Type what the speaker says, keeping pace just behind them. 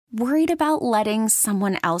Worried about letting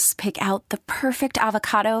someone else pick out the perfect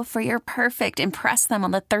avocado for your perfect impress them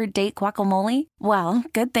on the third date guacamole? Well,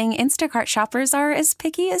 good thing Instacart shoppers are as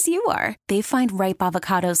picky as you are. They find ripe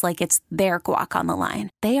avocados like it's their guac on the line.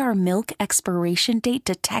 They are milk expiration date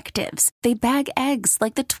detectives. They bag eggs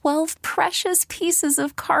like the 12 precious pieces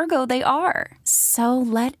of cargo they are. So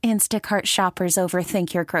let Instacart shoppers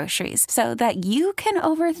overthink your groceries so that you can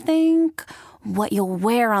overthink what you'll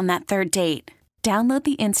wear on that third date. Download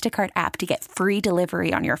the Instacart app to get free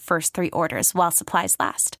delivery on your first 3 orders while supplies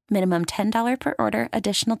last. Minimum $10 per order.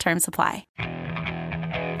 Additional terms apply.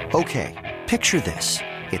 Okay, picture this.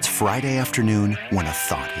 It's Friday afternoon when a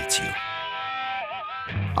thought hits you.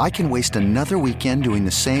 I can waste another weekend doing the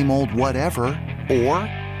same old whatever, or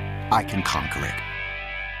I can conquer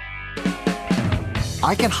it.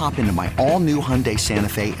 I can hop into my all-new Hyundai Santa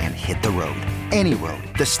Fe and hit the road. Any road.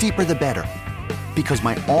 The steeper, the better. Because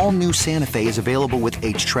my all-new Santa Fe is available with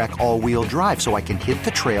H-Track all-wheel drive, so I can hit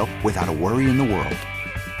the trail without a worry in the world.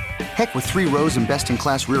 Heck, with 3 rows and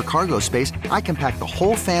best-in-class rear cargo space, I can pack the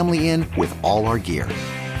whole family in with all our gear.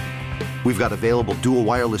 We've got available dual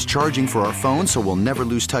wireless charging for our phones, so we'll never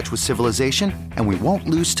lose touch with civilization, and we won't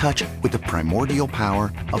lose touch with the primordial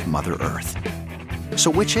power of Mother Earth.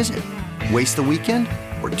 So which is it? Waste the weekend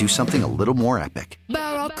or do something a little more epic?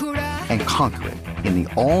 And conquer it in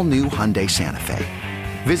the all-new Hyundai Santa Fe.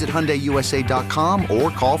 Visit HyundaiUSA.com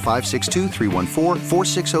or call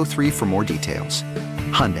 562-314-4603 for more details.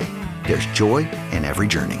 Hyundai, there's joy in every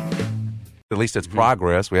journey. At least it's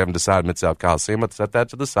progress. We haven't decided Mid-South Coliseum. Let's set that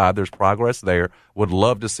to the side. There's progress there. Would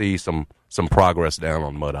love to see some progress down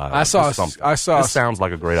on Mud Island. I saw. This sounds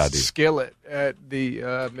like a great idea. Skillet at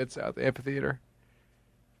the Mid-South Amphitheater.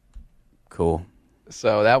 Cool.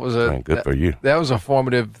 So that was good for you. That was a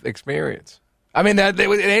formative experience. I mean, it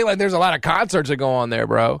ain't like there's a lot of concerts that go on there,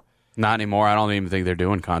 bro. Not anymore. I don't even think they're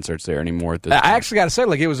doing concerts there anymore at this I point. actually got to say,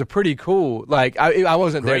 like, it was a pretty cool. Like, I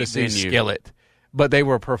wasn't there to see venue. Skillet, but they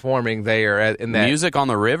were performing there in that Music on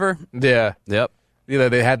the river. Yeah. Yep. You know,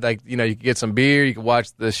 they had, like, you know, you could get some beer, you could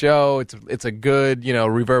watch the show. It's a good, you know,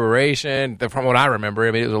 reverberation. From what I remember,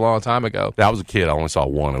 I mean, it was a long time ago. I was a kid. I only saw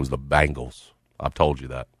one. It was the Bangles. I've told you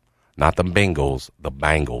that. Not the Bengals, the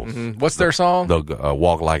Bangles. Mm-hmm. What's their song? The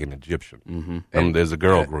Walk Like an Egyptian. Mm-hmm. And there's a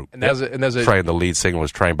girl group. And the lead singer was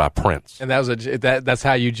trained by Prince. And that's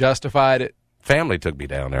how you justified it? Family took me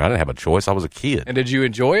down there. I didn't have a choice. I was a kid. And did you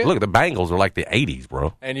enjoy it? Look, the Bangles are like the 80s,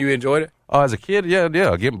 bro. And you enjoyed it? Oh, as a kid, yeah.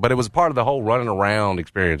 Again, but it was part of the whole running around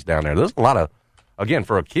experience down there. There's a lot of, again,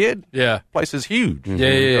 for a kid, yeah, place is huge.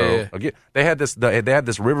 Yeah. Again, they had this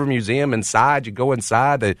river museum inside. You go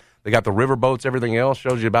inside, they got the river boats, everything else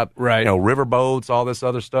shows you about river boats, all this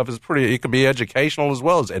other stuff is pretty. It can be educational as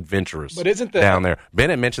well as adventurous. But isn't that down there?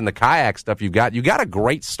 Bennett mentioned the kayak stuff. You got a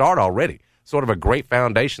great start already. Sort of a great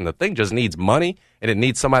foundation. The thing just needs money, and it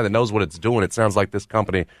needs somebody that knows what it's doing. It sounds like this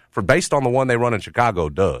company, based on the one they run in Chicago,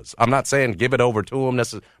 does. I'm not saying give it over to them,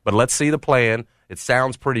 but let's see the plan. It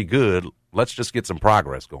sounds pretty good. Let's just get some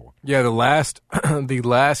progress going. Yeah, the last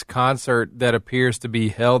concert that appears to be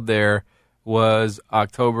held there was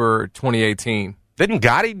October 2018. Didn't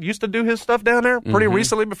Gotti used to do his stuff down there pretty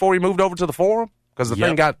recently before he moved over to the Forum? Because the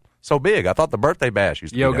thing got so big. I thought the birthday bash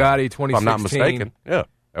used to be Yo Gotti 2016. If I'm not mistaken. Yeah.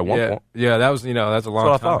 At one point. Yeah, that was, that's a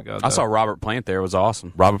long time ago. I saw Robert Plant there. It was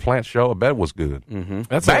awesome. Robert Plant's show, I bet, was good. Mm-hmm.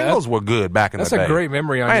 Bangles were good back in the day. That's a great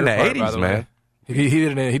memory on your part, in the 80s, by the man. way. He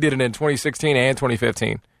did it in 2016 and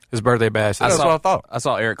 2015. His birthday bash. That's what I thought. I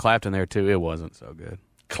saw Eric Clapton there, too. It wasn't so good.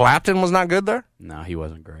 Clapton was not good there? No, he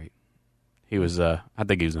wasn't great. He was, I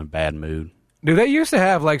think he was in a bad mood. Dude, they used to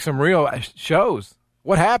have, like, some real shows.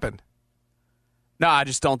 What happened? No, I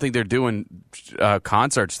just don't think they're doing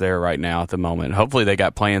concerts there right now at the moment. Hopefully they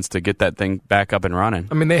got plans to get that thing back up and running.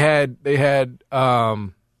 I mean, they had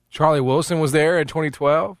Charlie Wilson was there in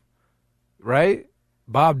 2012, right?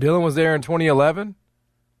 Bob Dylan was there in 2011.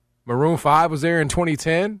 Maroon 5 was there in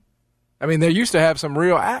 2010. I mean, they used to have some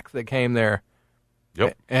real acts that came there.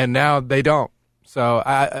 Yep. And now they don't. So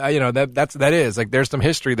that is like there's some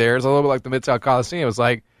history there. It's a little bit like the Mid-South Coliseum. It's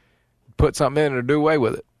like put something in or do away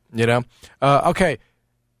with it. Okay,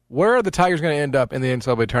 where are the Tigers going to end up in the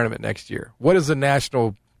NCAA tournament next year? What is the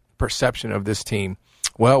national perception of this team?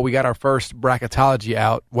 Well, we got our first bracketology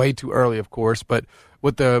out way too early, of course, but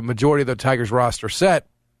with the majority of the Tigers roster set,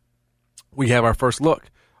 we have our first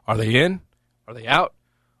look. Are they in? Are they out?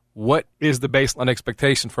 What is the baseline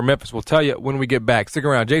expectation for Memphis? We'll tell you when we get back. Stick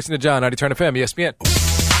around. Jason and John, 90 Turn FM, ESPN.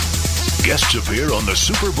 Guests appear on the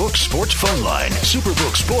Superbook Sports phone line.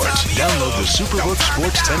 Superbook Sports. Download the Superbook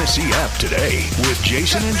Sports Tennessee app today with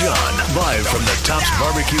Jason and John live from the Tops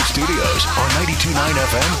Barbecue Studios on 92.9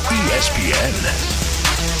 FM ESPN.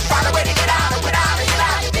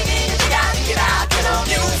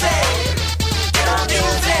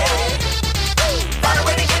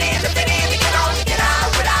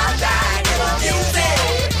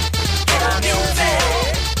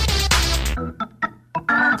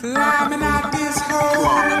 Climbing out this hole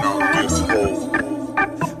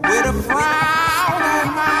with a frown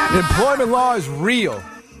on my Employment law is real,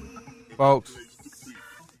 folks.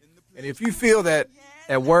 And if you feel that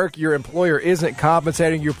at work your employer isn't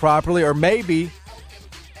compensating you properly, or maybe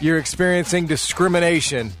you're experiencing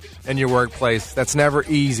discrimination in your workplace, that's never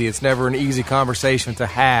easy. It's never an easy conversation to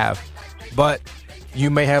have. But you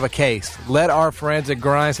may have a case. Let our friends at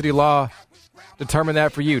Grind City Law determine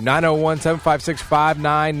that for you.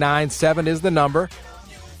 901-756-5997 is the number.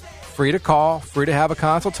 Free to call, free to have a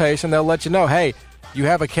consultation. They'll let you know, hey, you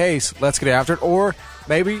have a case, let's get after it. Or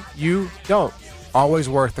maybe you don't. Always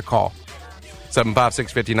worth the call.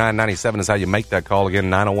 756-5997 is how you make that call. Again,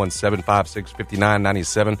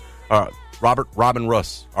 901-756-5997. Robert, Rob, and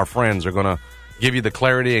Russ, our friends, are going to give you the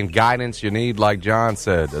clarity and guidance you need, like John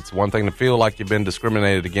said. It's one thing to feel like you've been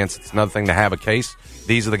discriminated against. It's another thing to have a case.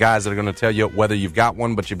 These are the guys that are going to tell you whether you've got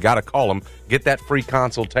one, but you've got to call them. Get that free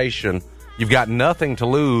consultation. You've got nothing to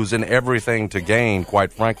lose and everything to gain,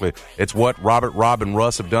 quite frankly. It's what Robert, Rob, and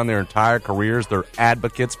Russ have done their entire careers. They're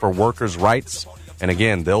advocates for workers' rights. And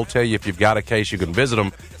again, they'll tell you if you've got a case. You can visit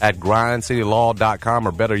them at grindcitylaw.com,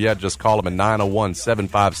 or better yet, just call them at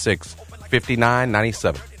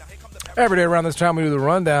 901-756-5997. Every day around this time we do the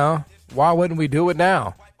rundown. Why wouldn't we do it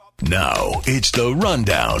now? Now, it's the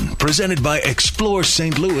Rundown, presented by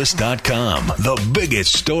ExploreSt.Louis.com. The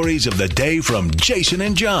biggest stories of the day from Jason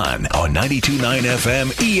and John on 92.9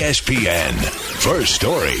 FM ESPN. First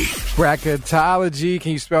story. Bracketology.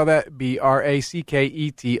 Can you spell that?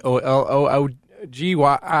 Bracketologyi.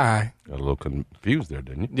 Got a little confused there,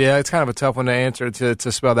 didn't you? Yeah, it's kind of a tough one to answer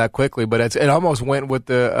to spell that quickly, but it almost went with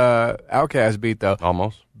the Outkast beat, though.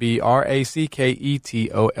 Almost.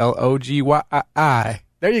 Bracketologyi.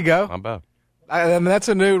 There you go. Not bad. I mean, that's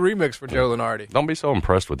a new remix for Joe Lunardi. Don't be so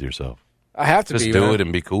impressed with yourself. I have to Just be. do man. it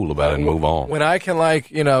and be cool about it and move on. When I can,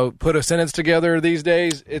 put a sentence together these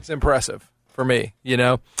days, it's impressive for me,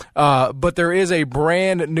 But there is a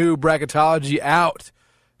brand new bracketology out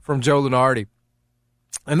from Joe Lunardi.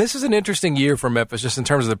 And this is an interesting year for Memphis just in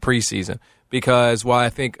terms of the preseason, because while I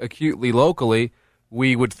think acutely locally,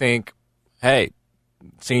 we would think, hey,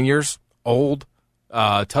 seniors, old,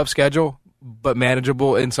 tough schedule, but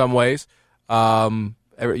manageable in some ways. DeAndre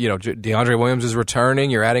Williams is returning.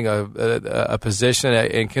 You're adding a position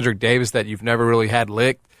in Kendrick Davis that you've never really had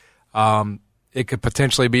licked. It could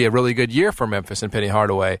potentially be a really good year for Memphis and Penny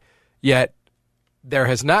Hardaway. Yet there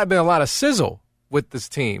has not been a lot of sizzle with this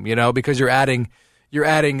team, because you're adding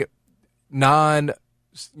non,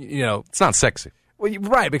 It's not sexy. Well,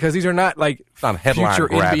 right, because these are not It's not headline future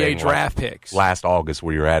grabbing NBA draft picks. Last August,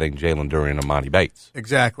 where you're adding Jalen Duren and Amani Bates.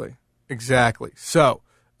 Exactly. So,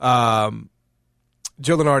 Joe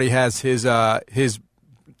Lunardi has his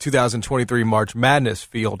 2023 March Madness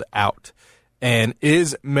field out. And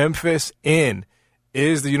is Memphis in?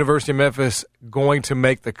 Is the University of Memphis going to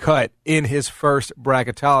make the cut in his first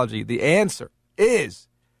bracketology? The answer is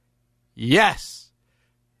yes.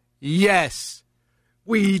 Yes.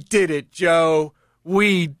 We did it, Joe.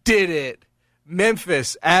 We did it.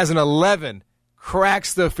 Memphis, as an 11,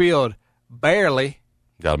 cracks the field. Barely.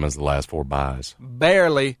 Got them as the last four buys.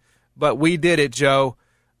 Barely, but we did it, Joe.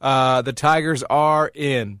 The Tigers are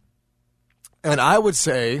in. And I would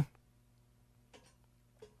say,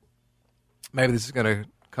 maybe this is going to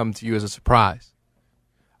come to you as a surprise.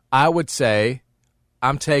 I would say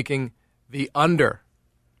I'm taking the under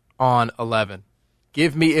on 11.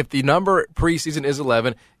 Give me, if the number preseason is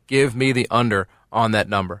 11, give me the under on that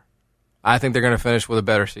number. I think they're going to finish with a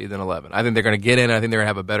better seed than 11. I think they're going to get in. I think they're going to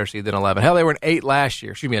have a better seed than 11. Hell, they were an 8 last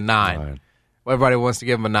year. Excuse me, a 9. Well, everybody wants to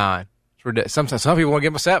give them a 9. It's ridiculous. Sometimes some people want to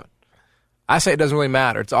give them a 7. I say it doesn't really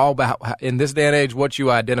matter. It's all about, in this day and age, what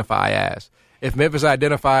you identify as. If Memphis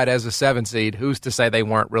identified as a 7 seed, who's to say they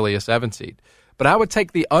weren't really a 7 seed? But I would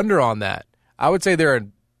take the under on that. I would say they're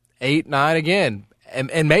an 8, 9 again,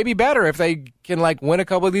 and maybe better if they can win a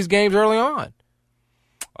couple of these games early on.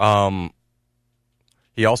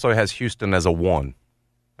 He also has Houston as a 1,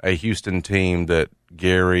 a Houston team that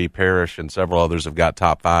Gary Parrish and several others have got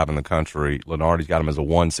top 5 in the country. Lunardi's got him as a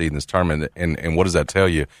 1 seed in this tournament. And what does that tell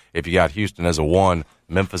you? If you got Houston as a 1,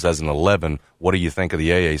 Memphis as an 11, what do you think of the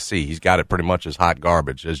AAC? He's got it pretty much as hot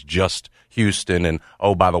garbage, as just Houston. And,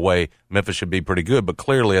 oh, by the way, Memphis should be pretty good. But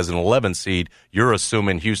clearly as an 11 seed, you're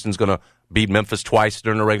assuming Houston's going to beat Memphis twice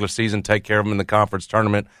during the regular season, take care of them in the conference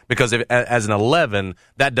tournament. Because as an 11,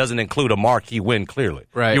 that doesn't include a marquee win, clearly.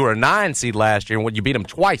 Right. You were a 9 seed last year, and you beat them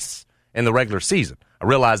twice in the regular season. I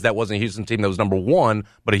realized that wasn't a Houston team that was number 1,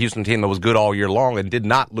 but a Houston team that was good all year long and did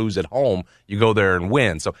not lose at home. You go there and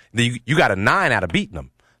win. So you got a 9 out of beating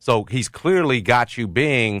them. So he's clearly got you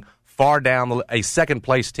being far down a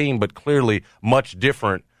second-place team, but clearly much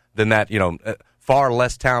different than that, far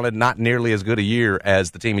less talented, not nearly as good a year as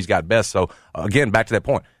the team he's got best. So, again, back to that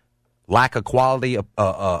point, lack of quality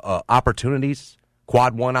opportunities,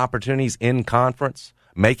 quad one opportunities in conference,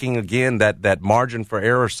 making, again, that margin for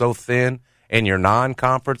error so thin in your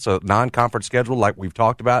non-conference schedule like we've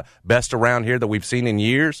talked about, best around here that we've seen in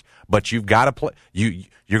years, but you've got to play.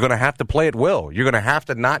 You're going to have to play it well. You're going to have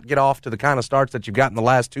to not get off to the kind of starts that you've got in the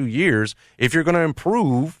last 2 years if you're going to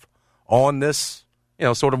improve on this,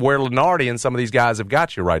 sort of where Lunardi and some of these guys have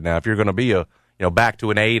got you right now, if you're going to be back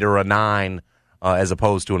to an 8 or a 9 as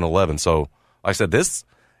opposed to an 11. So, like I said, it's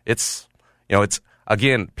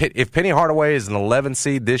again, if Penny Hardaway is an 11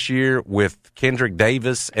 seed this year with Kendrick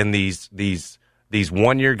Davis and these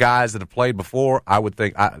 1 year guys that have played before, I would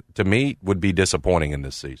think, to me, would be disappointing in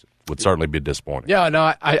this season. Would certainly be disappointing. Yeah,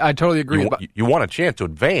 no, I totally agree. You want a chance to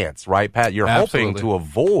advance, right, Pat? You're hoping to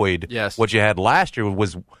avoid what you had last year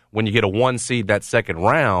was when you get a 1 seed that second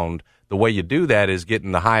round. The way you do that is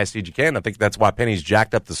getting the highest seed you can. I think that's why Penny's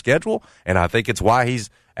jacked up the schedule, and I think it's why he's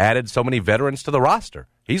added so many veterans to the roster.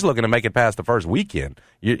 He's looking to make it past the first weekend.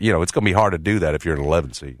 It's going to be hard to do that if you're an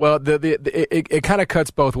 11 seed. Well, it kind of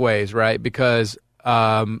cuts both ways, right? Because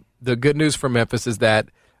the good news for Memphis is that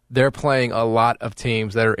they're playing a lot of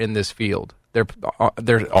teams that are in this field. They're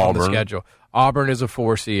on the schedule. Auburn is a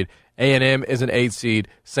 4 seed. A&M is an 8 seed.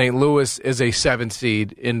 St. Louis is a 7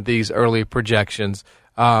 seed in these early projections.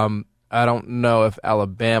 I don't know if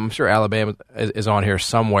Alabama. I'm sure Alabama is on here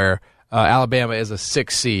somewhere. Alabama is a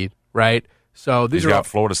 6 seed, right? So these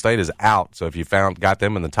Florida State is out. So if you got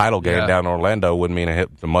them in the title game down in Orlando, wouldn't mean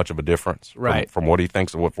much of a difference, right? From what he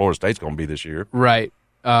thinks of what Florida State's going to be this year, right?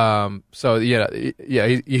 So he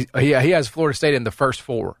has Florida State in the first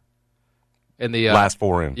 4. In the last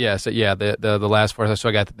 4 in. Yeah, so the last 4. So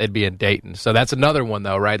I got they'd be in Dayton. So that's another one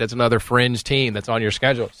though, right? That's another fringe team that's on your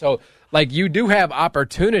schedule. So you do have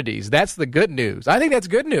opportunities. That's the good news. I think that's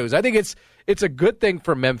good news. I think it's a good thing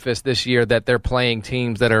for Memphis this year that they're playing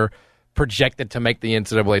teams that are projected to make the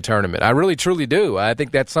NCAA tournament. I really truly do. I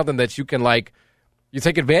think that's something that you can you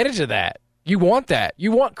take advantage of that. You want that.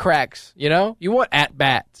 You want cracks, You want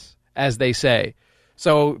at-bats, as they say.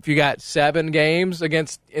 So if you got 7 games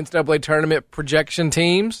against NCAA tournament projection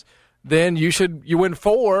teams, then you win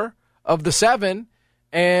 4 of the 7,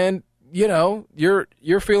 and you're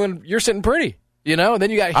sitting pretty. And then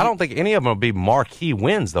you got. I don't think any of them will be marquee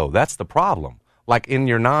wins though. That's the problem. Like in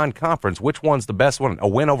your non-conference, which one's the best one? A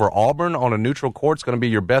win over Auburn on a neutral court is going to be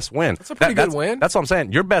your best win. That's a pretty good win. That's what I'm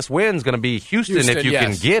saying. Your best win is going to be Houston if you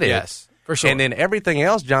can get it. Yes. For sure. And then everything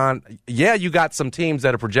else, John, you got some teams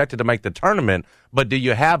that are projected to make the tournament, but do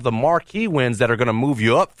you have the marquee wins that are going to move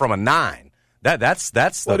you up from a 9? That's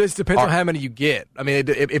well, it depends on how many you get. I mean,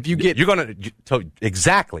 if you get, you're going to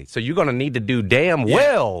exactly. So you're going to need to do damn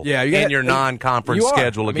well in your non-conference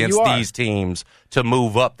schedule against these teams to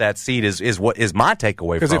move up that seed. Is what is my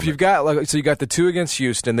takeaway? Because if you've got you got the 2 against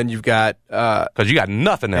Houston, then you've got because you got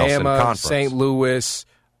nothing else in conference. St. Louis,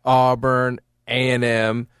 Auburn,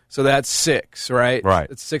 A&M. So that's 6, right?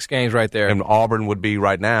 Right. It's 6 games right there. And Auburn would be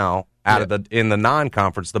right now in the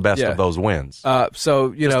non-conference the best of those wins.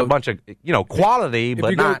 So just a bunch of quality,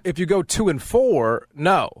 but not. If you go 2 and 4,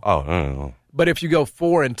 no. Oh, no. But if you go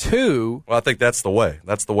 4 and 2, well, I think that's the way.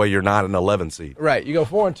 That's the way you're not an 11 seed. Right. You go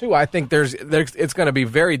 4 and 2. I think it's going to be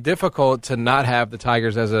very difficult to not have the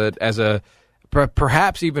Tigers as a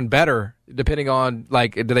perhaps even better, depending on how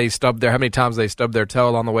many times they stub their toe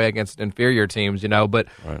along the way against inferior teams, But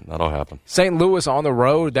right, that'll happen. St. Louis on the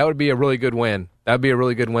road, that would be a really good win. That would be a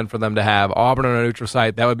really good win for them to have. Auburn on a neutral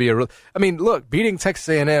site, that would be look, beating Texas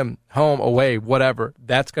A&M home, away, whatever,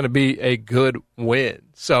 that's going to be a good win.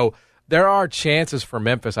 So there are chances for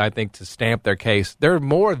Memphis, I think, to stamp their case. There are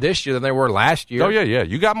more this year than there were last year. Oh, yeah.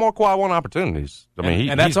 You got more quad 1 opportunities. I mean,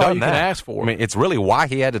 and that's he's all done you that. can ask for. I mean, it's really why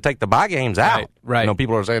he had to take the bye games out. Right.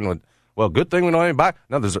 People are saying, well, good thing we don't have bye.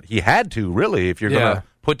 No, he had to, really, if you're going to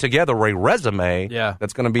put together a resume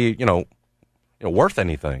that's going to be, worth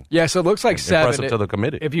anything. Yeah, so it looks like 7. Impressive to the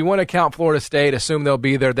committee. If you want to count Florida State, assume they'll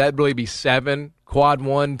be there, that'd really be 7 quad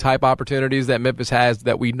 1 type opportunities that Memphis has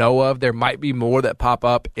that we know of. There might be more that pop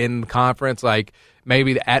up in conference, like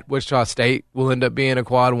maybe at Wichita State will end up being a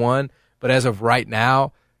quad 1. But as of right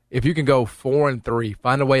now, if you can go 4 and 3,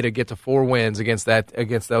 find a way to get to 4 wins against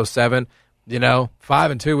those 7,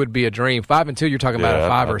 5 and 2 would be a dream. 5 and 2, you're talking about a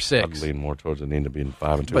 5 or 6. I'd lean more towards the need to be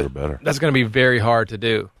 5 and 2 or better. That's going to be very hard to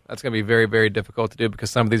do. That's going to be very, very difficult to do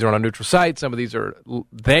because some of these are on a neutral site. Some of these are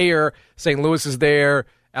there. St. Louis is there.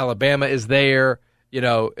 Alabama is there.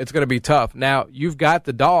 It's going to be tough. Now, you've got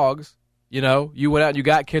the dogs. You went out and you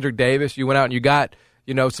got Kendrick Davis. You went out and you got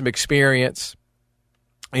some experience,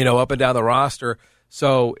 up and down the roster.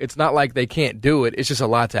 So it's not like they can't do it. It's just a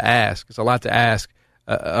lot to ask. It's a lot to ask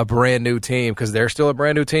a brand new team, because they're still a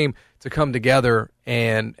brand new team, to come together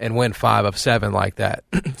and win 5 of 7 like that.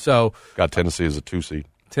 So got Tennessee as a 2 seed.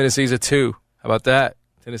 Tennessee's a 2. How about that?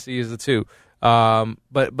 Tennessee is a 2.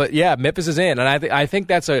 But yeah, Memphis is in, and I think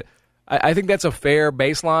that's a fair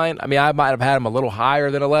baseline. I mean, I might have had them a little higher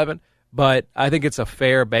than 11, but I think it's a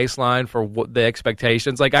fair baseline for what the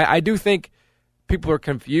expectations. Like I do think people are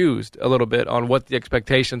confused a little bit on what the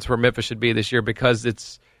expectations for Memphis should be this year, because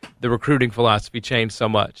it's the recruiting philosophy changed so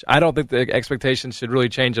much. I don't think the expectations should really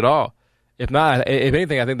change at all. If not, if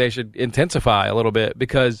anything, I think they should intensify a little bit,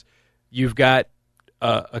 because you've got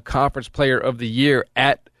a conference player of the year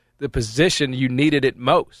at the position you needed it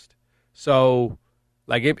most. So,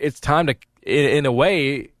 like, it's time to, in a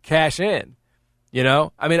way, cash in.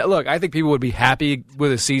 I mean, look, I think people would be happy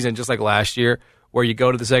with a season just like last year, where you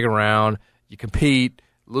go to the second round, you compete,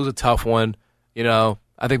 lose a tough one. I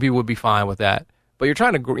think people would be fine with that. But you're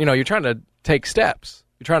trying to, take steps.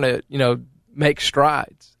 You're trying to, make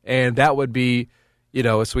strides, and that would be,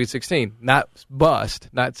 a Sweet 16, not bust,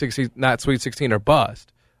 not Sweet 16 or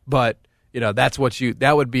bust, but that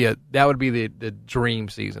would be the dream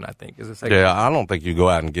season, I think. I don't think you go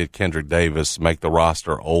out and get Kendrick Davis, make the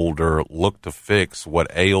roster older, look to fix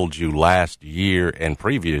what ailed you last year and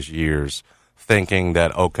previous years, thinking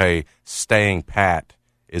that, okay, staying pat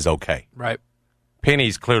is okay. Right.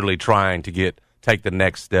 Penny's clearly trying to take the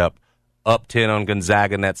next step. Up 10 on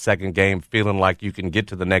Gonzaga in that second game, feeling like you can get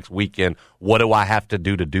to the next weekend. What do I have to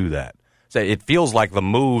do that? So it feels like the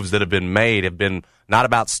moves that have been made have been not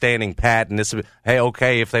about standing pat and this, hey,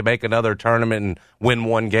 okay, if they make another tournament and win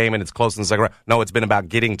one game and it's close in the second round. No, it's been about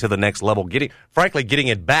getting to the next level, getting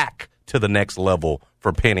it back to the next level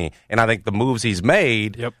for Penny. And I think the moves he's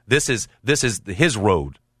made, this is his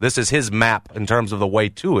road. This is his map in terms of the way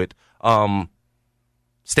to it.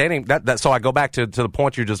 Standing that so I go back to the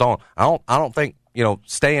point you're just on. I don't think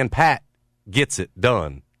staying pat gets it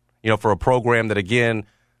done. For a program that, again,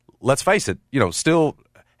 let's face it, still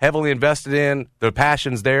heavily invested in, the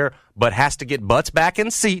passion's there, but has to get butts back in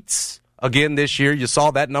seats again this year. You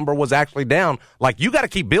saw that number was actually down. Like, you got to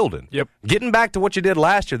keep building. Yep. Getting back to what you did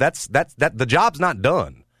last year. That's the job's not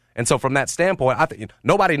done. And so from that standpoint, I think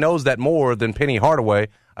nobody knows that more than Penny Hardaway.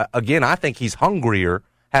 Again, I think he's hungrier,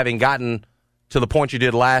 having gotten to the point you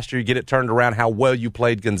did last year, you get it turned around, how well you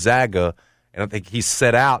played Gonzaga, and I think he's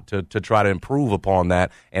set out to try to improve upon that.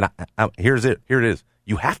 And here it is.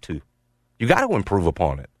 You have to. You got to improve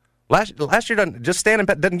upon it. Last year, just standing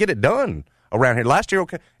doesn't get it done around here. Last year,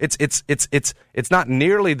 okay, it's not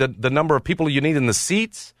nearly the number of people you need in the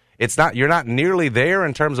seats. You're not nearly there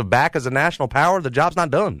in terms of back as a national power. The job's not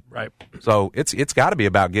done. Right. So it's got to be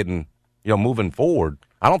about getting moving forward.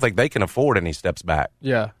 I don't think they can afford any steps back.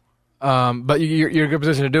 Yeah. But you're in a good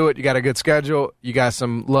position to do it. You got a good schedule. You got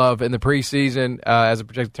some love in the preseason as a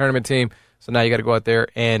projected tournament team. So now you got to go out there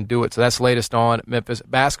and do it. So that's the latest on Memphis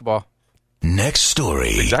basketball. Next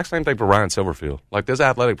story. The exact same thing for Ryan Silverfield. Like, this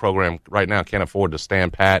athletic program right now can't afford to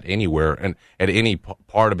stand pat anywhere and at any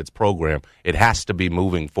part of its program. It has to be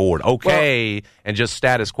moving forward. And just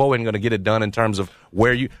status quo ain't going to get it done in terms of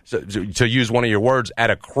where you, to use one of your words, at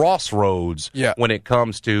a crossroads when it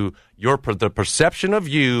comes to the perception of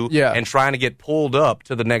you and trying to get pulled up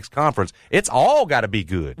to the next conference. It's all got to be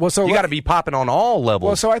good. Well, so you got to be popping on all levels.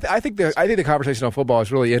 Well, so I think the conversation on football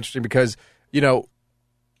is really interesting because,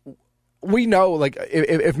 we know, like,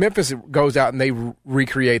 if Memphis goes out and they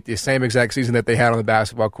recreate the same exact season that they had on the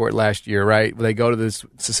basketball court last year, right? They go to this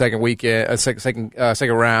second weekend, second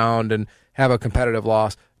round, and have a competitive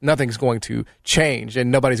loss. Nothing's going to change,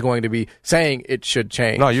 and nobody's going to be saying it should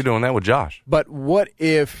change. No, you're doing that with Josh. But what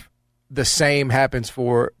if the same happens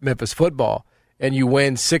for Memphis football, and you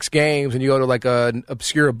win 6 games, and you go to like an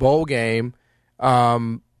obscure bowl game?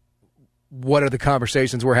 What are the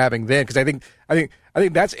conversations we're having then? Because I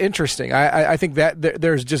think that's interesting. I think that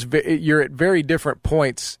there's you're at very different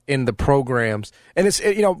points in the programs, and it's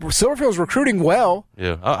Silverfield's recruiting well.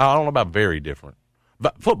 Yeah, I don't know about very different,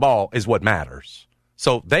 but football is what matters.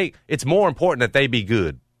 So it's more important that they be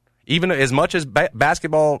good, even as much as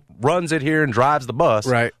basketball runs it here and drives the bus.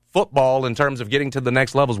 Right. Football, in terms of getting to the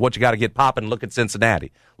next level, is what you got to get popping. Look at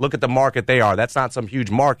Cincinnati. Look at the market they are. That's not some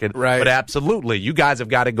huge market, right? But absolutely, you guys have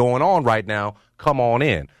got it going on right now. Come on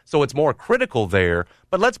in. So it's more critical there.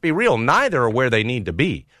 But let's be real, neither are where they need to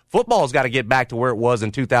be. Football's got to get back to where it was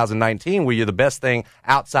in 2019, where you're the best thing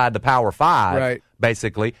outside the Power 5, right?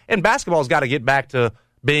 Basically. And basketball's got to get back to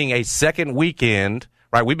being a second weekend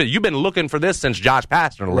right? You've been looking for this since Josh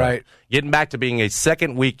Pastner left. Right. Getting back to being a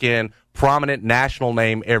second weekend prominent national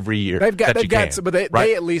name every year. They've got, but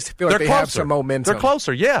they at least feel like they have some momentum. They're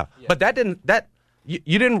closer, yeah. But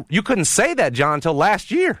you couldn't say that, John, until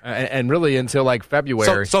last year, and really until like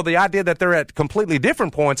February. So the idea that they're at completely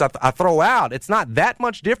different points, I throw out. It's not that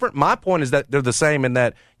much different. My point is that they're the same in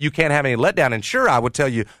that you can't have any letdown. And sure, I would tell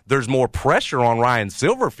you there's more pressure on Ryan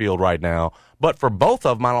Silverfield right now. But for both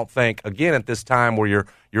of them, I don't think, again, at this time where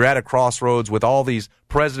you're at a crossroads with all these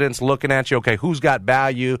presidents looking at you, okay, who's got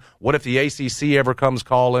value? What if the ACC ever comes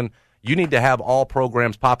calling? You need to have all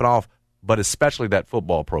programs popping off, but especially that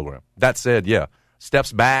football program. That said, yeah,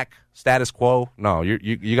 steps back, status quo. No,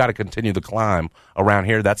 you got to continue the climb around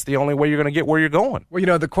here. That's the only way you're going to get where you're going.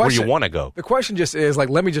 Well, the question, where you want to go. The question just is, like,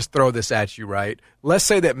 let me just throw this at you, right? Let's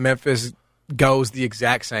say that Memphis goes the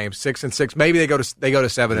exact same 6-6. Maybe they go to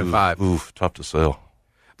 7-5. Oof, tough to sell.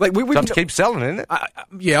 Like we tough to keep selling, isn't it?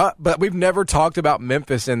 Yeah, but we've never talked about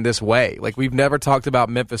Memphis in this way. Like we've never talked about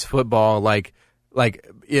Memphis football like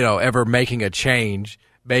ever making a change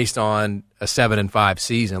based on a 7-5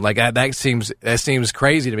 season. Like that seems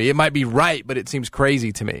crazy to me. It might be right, but it seems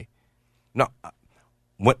crazy to me. No.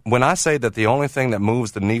 When I say that the only thing that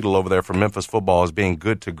moves the needle over there for Memphis football is being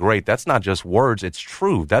good to great, that's not just words, it's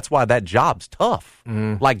true. That's why that job's tough.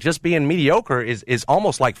 Like just being mediocre is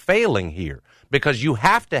almost like failing here because you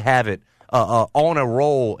have to have it on a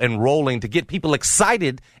roll and rolling to get people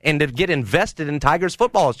excited and to get invested in Tigers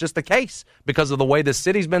football. It's just the case because of the way the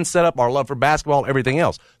city's been set up, our love for basketball, everything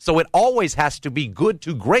else. So it always has to be good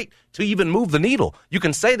to great to even move the needle. You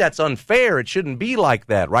can say that's unfair. It shouldn't be like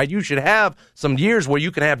that, right? You should have some years where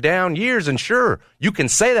you can have down years, and sure, you can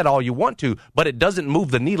say that all you want to, but it doesn't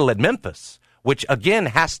move the needle at Memphis, which, again,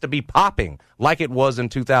 has to be popping like it was in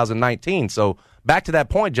 2019. So back to that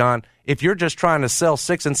point, John, if you're just trying to sell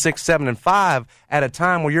 6-6, 7-5 at a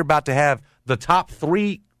time where you're about to have the top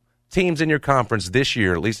 3 teams in your conference this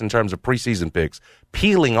year, at least in terms of preseason picks,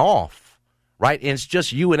 peeling off, right? And it's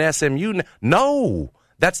just you and SMU. No,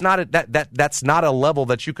 that's not a level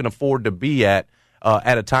that you can afford to be at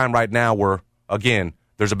a time right now where, again,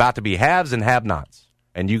 there's about to be haves and have-nots,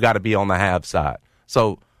 and you got to be on the have side.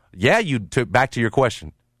 So, yeah, back to your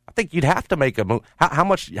question. I think you'd have to make a move. How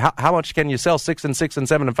much can you sell 6-6 and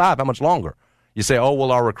 7-5? How much longer? You say, oh,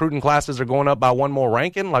 well, our recruiting classes are going up by one more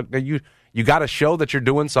ranking. Like you got to show that you're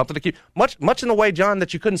doing something to keep much in the way, John,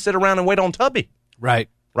 that you couldn't sit around and wait on Tubby. Right.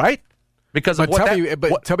 Because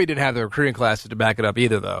Tubby didn't have the recruiting classes to back it up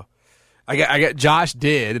either, though. I got Josh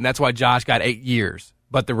did, and that's why Josh got 8 years.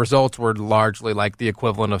 But the results were largely like the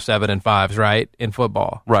equivalent of 7-5s, right, in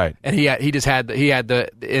football. Right. And he had the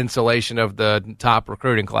insulation of the top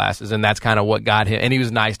recruiting classes, and that's kind of what got him. And he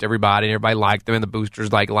was nice to everybody, and everybody liked him, and the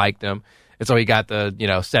boosters liked him. And so he got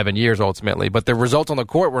the 7 years ultimately. But the results on the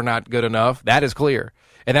court were not good enough. That is clear.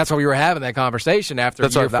 And that's why we were having that conversation after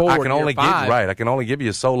year 4 and year 5. I can only give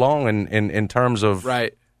you so long in terms of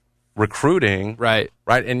recruiting. Right.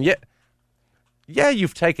 And yet, yeah,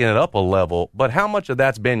 you've taken it up a level, but how much of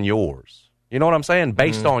that's been yours? You know what I'm saying?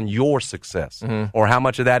 Based on your success. Or how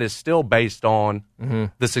much of that is still based on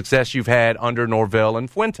the success you've had under Norvell and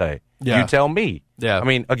Fuente? Yeah. You tell me. Yeah. I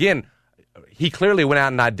mean, again, he clearly went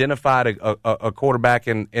out and identified a quarterback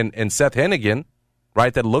in Seth Hennigan,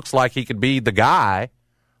 right, that looks like he could be the guy.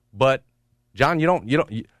 But, John, you don't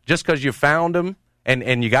just because you found him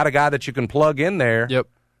and you got a guy that you can plug in there. Yep.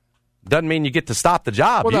 Doesn't mean you get to stop the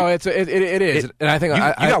job. Well, no, it is, and I think you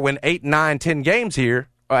got to win 8, 9, 10 games here.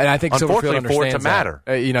 And I think unfortunately for it to matter,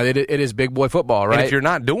 it is big boy football, right? And if you're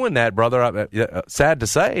not doing that, brother, sad to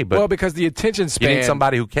say, but because the attention span, you need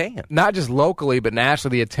somebody who can, not just locally but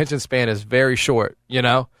nationally. The attention span is very short.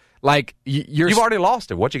 Like you've already lost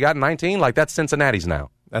it. What you got in 19, like that's Cincinnati's now.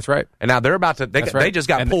 That's right. And now they're about to. They just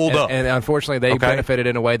got pulled up, and unfortunately, they benefited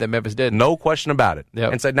in a way that Memphis didn't. No question about it.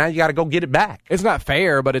 Yep. And so now you got to go get it back. It's not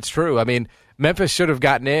fair, but it's true. I mean, Memphis should have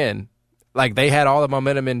gotten in. Like they had all the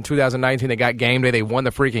momentum in 2019. They got game day. They won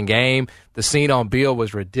the freaking game. The scene on Beale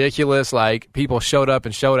was ridiculous. Like people showed up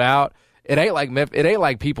and showed out. It ain't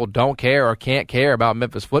like people don't care or can't care about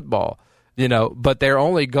Memphis football. But they're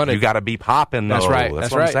only gonna. You got to be popping. Though. That's right.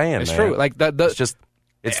 That's what I'm saying. It's man. True. Like it's just.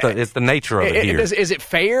 It's the nature of it here. Is it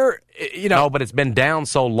fair? No, but it's been down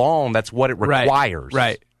so long. That's what it requires.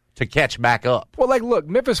 Right. To catch back up. Well, like, look,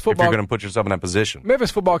 Memphis football. If you're going to put yourself in that position,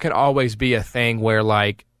 Memphis football can always be a thing where,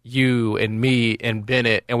 like, you and me and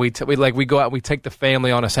Bennett and we go out and we take the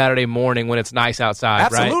family on a Saturday morning when it's nice outside.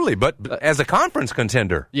 Absolutely, right? but as a conference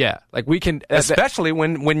contender, yeah, like we can, especially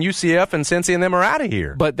when UCF and Cincy and them are out of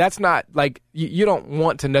here. But that's not like you don't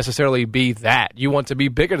want to necessarily be that. You want to be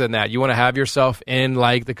bigger than that. You want to have yourself in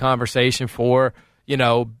like the conversation for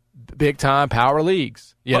big time power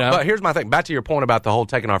leagues. But here's my thing. Back to your point about the whole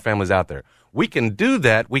taking our families out there. We can do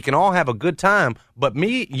that. We can all have a good time. But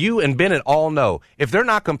me, you, and Bennett all know if they're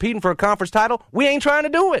not competing for a conference title, we ain't trying to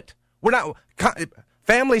do it. We're not.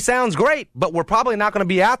 Family sounds great, but we're probably not going to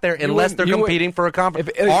be out there unless they're competing for a conference.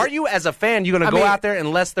 Are you, as a fan, you're going to go out there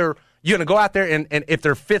unless you're going to go out there and if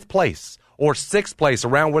they're 5th place or 6th place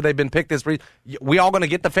around where they've been picked this week, we all going to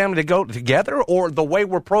get the family to go together? Or the way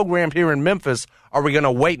we're programmed here in Memphis, are we going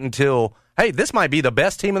to wait until, hey, this might be the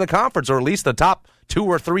best team in the conference or at least the top 2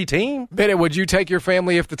 or 3 team? Bennett, would you take your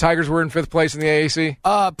family if the Tigers were in 5th place in the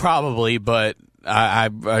AAC? Probably, but I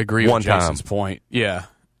agree with Jason's point. Yeah.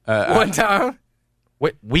 One time?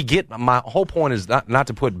 We get, my whole point is not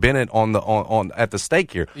to put Bennett on at the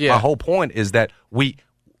stake here. Yeah. My whole point is that we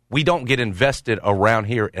don't get invested around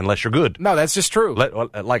here unless you're good. No, that's just true. We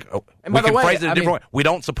can phrase it a different way. We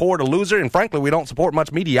don't support a loser, and frankly, we don't support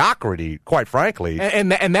much mediocrity. Quite frankly,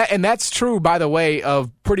 and that's true. By the way,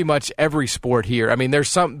 of pretty much every sport here. I mean,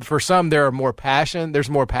 there's for some there are more passion. There's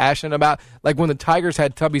more passion about, like when the Tigers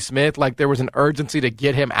had Tubby Smith, like there was an urgency to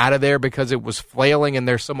get him out of there because it was flailing, and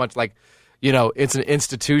there's so much it's an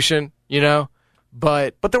institution,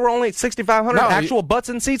 But there were only 6,500 actual butts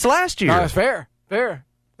in seats last year. No, it's fair.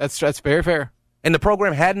 That's very fair. And the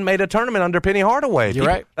program hadn't made a tournament under Penny Hardaway. You're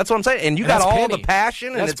right. That's what I'm saying. And you got all the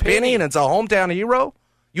passion, and it's Penny, and it's a hometown hero.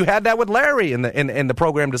 You had that with Larry, and the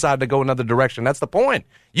program decided to go another direction. That's the point.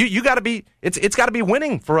 You got to be. It's got to be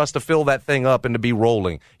winning for us to fill that thing up and to be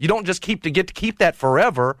rolling. You don't just keep that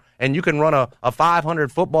forever, and you can run a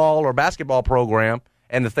 500 football or basketball program,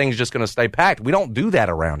 and the thing's just going to stay packed. We don't do that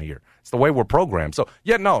around here. It's the way we're programmed. So,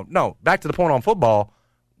 no. Back to the point on football,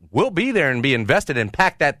 we'll be there and be invested and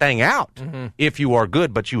pack that thing out if you are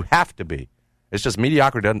good, but you have to be. It's just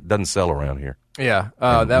mediocrity doesn't sell around here. Yeah.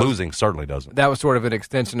 Losing certainly doesn't. That was sort of an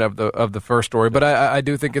extension of the first story, but I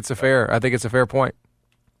do think it's a fair point.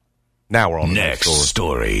 Now we're on the next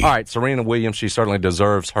story. All right, Serena Williams, she certainly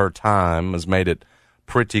deserves her time, has made it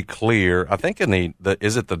pretty clear. I think in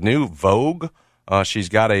is it the new Vogue? She's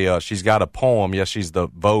got a poem. Yes, she's the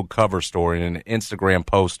Vogue cover story. In an Instagram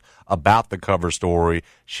post about the cover story,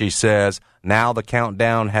 she says, "Now the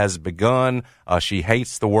countdown has begun." She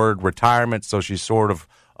hates the word retirement, so she's sort of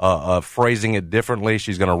phrasing it differently.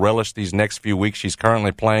 She's going to relish these next few weeks. She's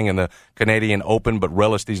currently playing in the Canadian Open, but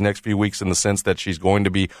relish these next few weeks in the sense that she's going to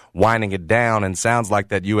be winding it down. And sounds like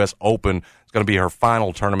that U.S. Open is going to be her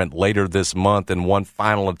final tournament later this month, and one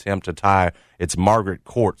final attempt to tie it's Margaret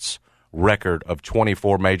Court's record of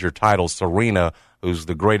 24 major titles. Serena, who's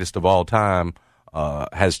the greatest of all time,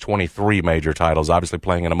 has 23 major titles, obviously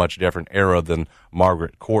playing in a much different era than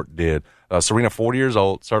Margaret Court did. Serena, 40 years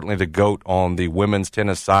old, certainly the GOAT on the women's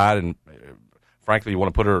tennis side, and frankly, you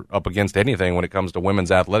want to put her up against anything when it comes to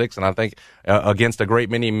women's athletics, and I think against a great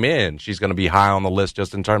many men, she's going to be high on the list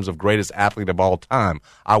just in terms of greatest athlete of all time.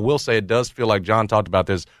 I will say it does feel like, John talked about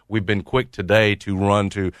this, we've been quick today to run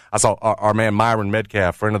to, I saw our man Myron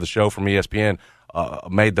Metcalf, friend of the show from ESPN,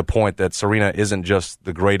 made the point that Serena isn't just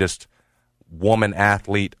the greatest woman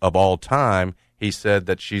athlete of all time. He said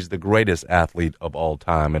that she's the greatest athlete of all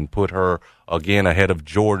time and put her, again, ahead of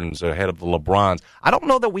Jordan's, ahead of the LeBrons. I don't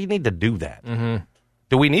know that we need to do that. Mm-hmm.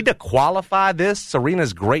 Do we need to qualify this,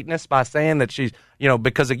 Serena's greatness, by saying that she's,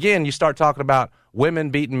 because, again, you start talking about women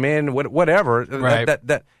beating men, whatever, right.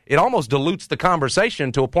 that it almost dilutes the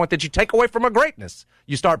conversation to a point that you take away from her greatness.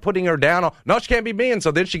 You start putting her down on, no, she can't be me, and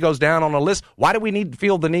so then she goes down on a list. Why do we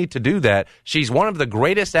feel the need to do that? She's one of the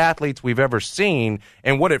greatest athletes we've ever seen,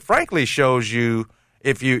 and what it frankly shows you,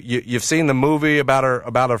 if you've seen the movie about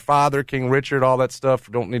her father, King Richard, all that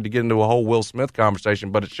stuff, don't need to get into a whole Will Smith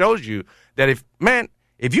conversation, but it shows you that if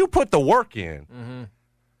you put the work in,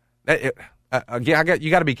 you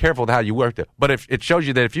got to be careful with how you work it. But if it shows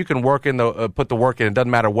you that if you can work in put the work in, it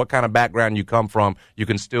doesn't matter what kind of background you come from, you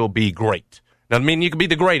can still be great. Doesn't mean you can be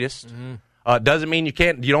the greatest. Mm-hmm. Doesn't mean you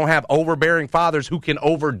don't have overbearing fathers who can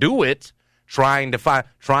overdo it, trying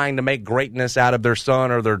to make greatness out of their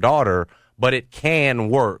son or their daughter. But it can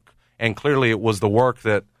work, and clearly it was the work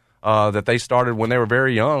that they started when they were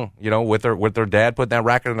very young, with their dad putting that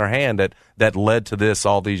racket in their hand that led to this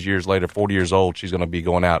all these years later. 40 years old, she's going to be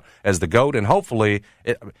going out as the GOAT, and hopefully,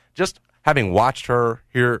 just having watched her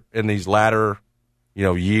here in these latter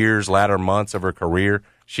months of her career,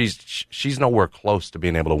 she's nowhere close to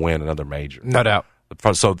being able to win another major. No doubt.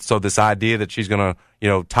 So this idea that she's going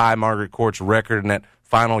to tie Margaret Court's record in that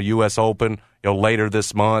final U.S. Open later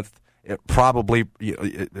this month. It's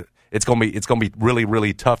going to be really,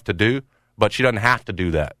 really tough to do, but she doesn't have to do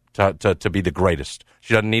that to be the greatest.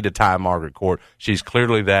 She doesn't need to tie Margaret Court. She's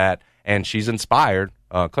clearly that, and she's inspired.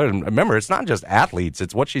 clearly. Remember, it's not just athletes.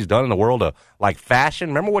 It's what she's done in the world of, like, fashion.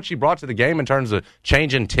 Remember what she brought to the game in terms of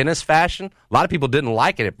changing tennis fashion? A lot of people didn't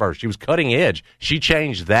like it at first. She was cutting edge. She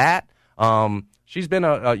changed that. She's been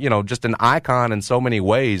just an icon in so many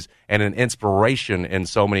ways and an inspiration in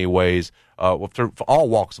so many ways for all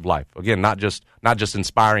walks of life. Again, not just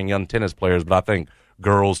inspiring young tennis players, but I think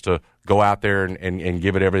girls to go out there and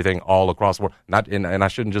give it everything all across the world. And I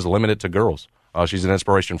shouldn't just limit it to girls. She's an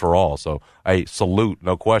inspiration for all. So a salute,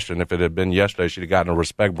 no question. If it had been yesterday, she'd have gotten a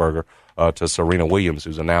respect burger to Serena Williams,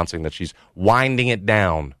 who's announcing that she's winding it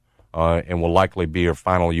down. And will likely be her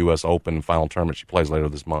final U.S. Open final tournament she plays later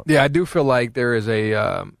this month. Yeah, I do feel like there is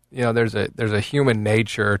there's a human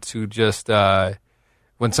nature to just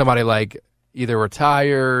when somebody like either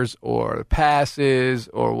retires or passes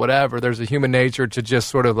or whatever. There's a human nature to just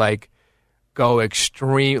sort of like go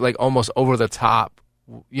extreme, like almost over the top,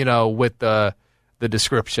 with the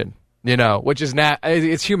description, which is not.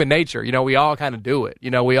 It's human nature. We all kind of do it.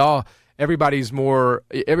 Everybody's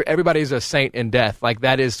a saint in death. Like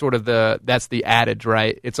that is sort of that's the adage,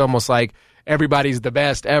 right? It's almost like everybody's the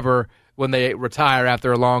best ever when they retire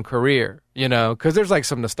after a long career, because there's like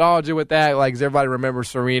some nostalgia with that. Like everybody remembers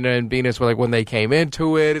Serena and Venus when they came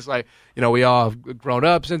into it. It's like, we all have grown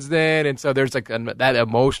up since then. And so there's like that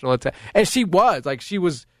emotional attack. And she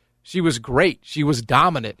was great. She was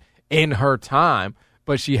dominant in her time.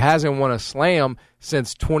 But she hasn't won a slam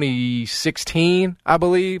since 2016, I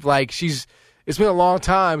believe. Like it's been a long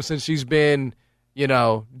time since she's been,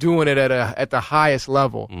 doing it at the highest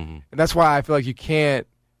level. Mm-hmm. And that's why I feel like you can't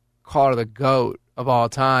call her the GOAT of all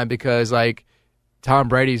time because like Tom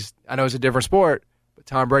Brady's, I know it's a different sport, but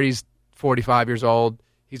Tom Brady's 45 years old.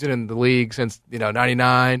 He's been in the league since,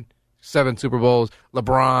 99, 7 Super Bowls.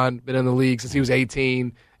 LeBron been in the league since he was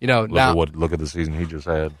 18. Look at the season he just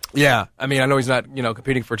had. Yeah, I mean, I know he's not,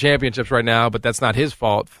 competing for championships right now, but that's not his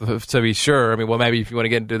fault, to be sure. I mean, well, maybe if you want to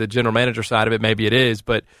get into the general manager side of it, maybe it is.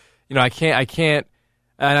 But, I can't.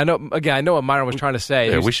 And I know what Myron was trying to say.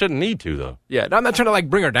 Yeah, we shouldn't need to, though. Yeah, no, I'm not trying to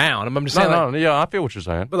bring her down. I'm just saying. Yeah, I feel what you're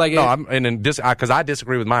saying. But because I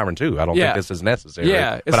disagree with Myron too. I don't think this is necessary.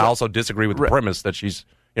 Yeah, but I also disagree with the premise that she's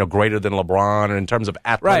greater than LeBron, and in terms of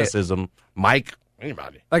athleticism, Mike,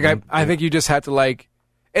 anybody. I think you just have to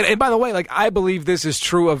And by the way, I believe this is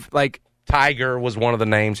true of Tiger was one of the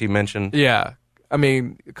names he mentioned. Yeah, I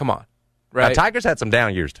mean, come on, right? Now, Tiger's had some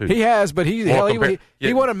down years too. He has, but he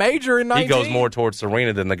won a major in 19. He goes more towards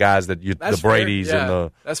Serena than the guys that the Bradys and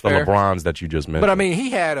the LeBrons that you just mentioned. But I mean,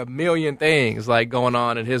 he had a million things going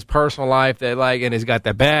on in his personal life that and he's got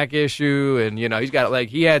the back issue, and he's got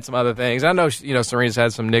he had some other things. I know Serena's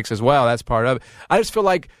had some nicks as well. That's part of it. I just feel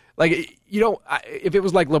if it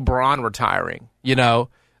was like LeBron retiring,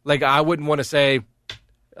 I wouldn't want to say,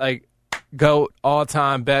 GOAT,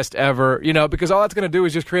 all-time, best ever, because all that's going to do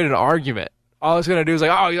is just create an argument. All it's going to do is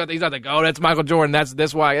he's not the GOAT. That's Michael Jordan.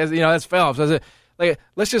 That's why. That's Phelps.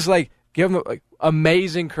 Let's just give him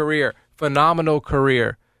amazing career, phenomenal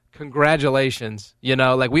career. Congratulations. We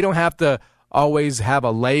don't have to always have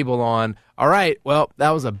a label on. All right, well,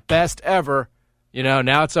 that was the best ever.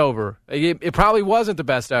 Now it's over. It probably wasn't the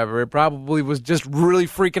best ever. It probably was just really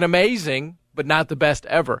freaking amazing, but not the best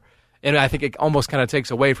ever. And I think it almost kind of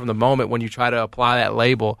takes away from the moment when you try to apply that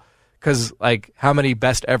label because, how many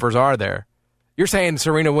best evers are there? You're saying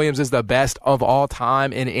Serena Williams is the best of all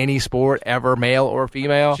time in any sport ever, male or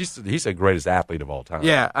female? He's the greatest athlete of all time.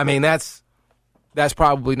 Yeah, I mean, that's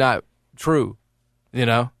probably not true,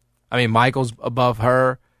 I mean, Michael's above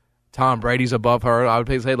her. Tom Brady's above her. I would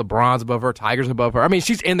say LeBron's above her. Tiger's above her. I mean,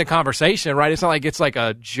 she's in the conversation, right? It's not like it's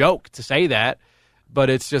a joke to say that. But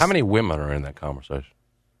it's just... How many women are in that conversation?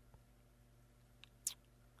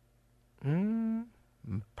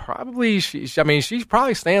 Probably she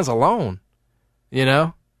probably stands alone.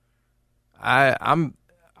 I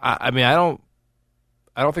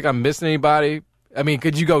don't think I'm missing anybody. I mean,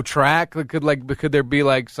 could you go track? Could there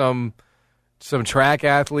be some track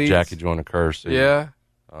athletes? Jackie Joyner Kersee. Yeah.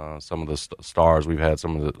 Some of the stars we've had,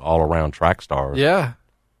 some of the all-around track stars. Yeah.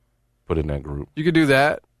 Put in that group. You could do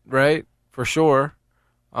that, right? For sure.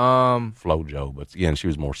 FloJo, but again, she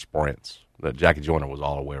was more sprints. That Jackie Joyner was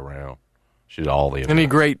all the way around. She's all the events. Any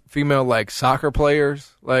great female soccer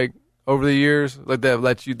players over the years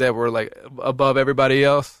that were above everybody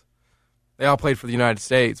else? They all played for the United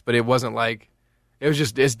States, but it wasn't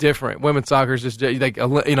it's different. Women's soccer is just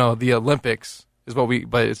the Olympics is what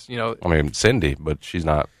but it's I mean, Cindy, but she's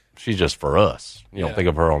not. She's just for us. You don't think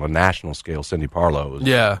of her on a national scale. Cindy Parlow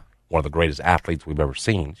is one of the greatest athletes we've ever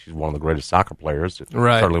seen. She's one of the greatest soccer players.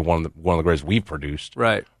 Right. Certainly one of the greatest we've produced.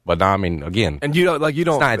 Right. But now, I mean, again, And you don't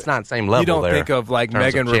it's not the same level. You don't there think of like in terms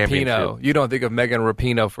Megan of Rapinoe. championship. You don't think of Megan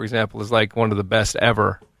Rapinoe, for example, as like one of the best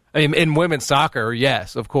ever. I mean, in women's soccer,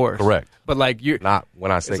 yes, of course. Correct. But like you, Not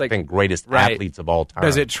when I say like- think greatest right. athletes of all time.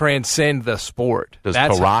 does it transcend the sport? Does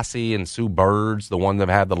That's Taurasi and Sue Bird's, the one that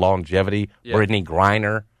had the longevity, Yeah. Brittany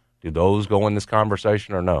Griner, do those go in this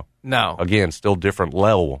conversation or no? no. Again, still different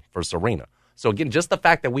level for Serena. So again, just the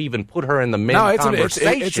fact that we even put her in the men's No, it's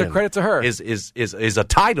conversation a credit to her. is a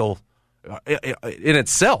title in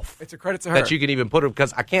itself. It's a credit to her. That you can even put her,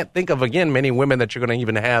 because I can't think of, again, many women that you're going to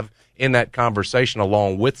even have in that conversation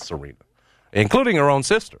along with Serena, including her own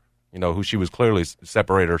sister, who she was clearly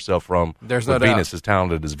separated herself from. There's with no doubt. Venus, as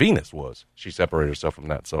talented as Venus was. She separated herself from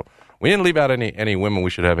that. So we didn't leave out any women we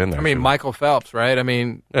should have in there. I mean, Sure. Michael Phelps, right? I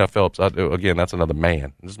mean, Yeah, Phelps. Again, that's another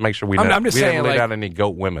man. Just make sure we I'm just saying, didn't leave like- out any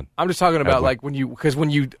GOAT women. I'm just talking about Edward. like when you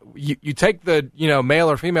take the male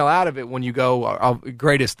or female out of it when you go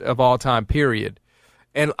greatest of all time, period.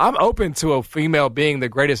 And I'm open to a female being the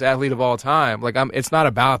greatest athlete of all time. Like it's not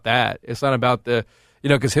about that. It's not about the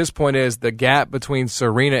because his point is the gap between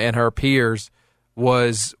Serena and her peers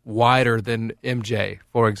was wider than MJ,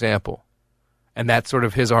 for example, and that's sort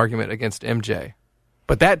of his argument against MJ.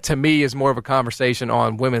 But that to me is more of a conversation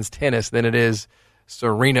on women's tennis than it is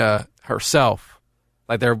Serena herself.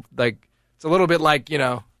 Like they're like it's a little bit like I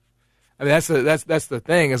mean that's the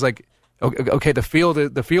thing is like okay the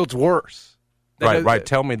field's worse. Right.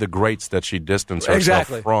 Tell me the greats that she distanced herself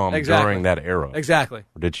Exactly. from Exactly. during that era. Exactly.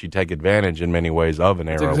 Or did she take advantage in many ways of an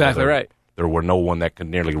era? That's exactly where right. There were no one that could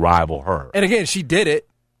nearly rival her. And again, she did it,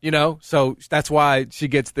 so that's why she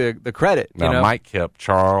gets the credit. Now, Mike kept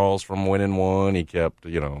Charles from winning one. He kept,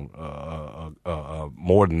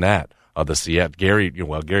 more than that. The Seattle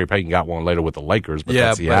Gary Payton got one later with the Lakers, but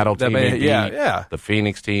that Seattle team he beat, the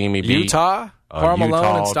Phoenix team he beat, Utah, Karl Malone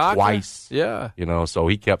Utah and Stockton twice. Yeah, so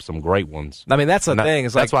he kept some great ones. I mean that's the thing.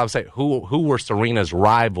 Is that's like, why I'm saying who were Serena's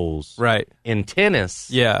rivals, right? In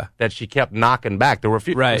tennis, Yeah, that she kept knocking back. There were a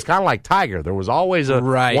few. Right. It's kind of like Tiger. There was always a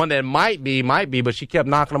Right. one that might be, but she kept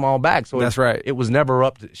knocking them all back. So That's right. It was never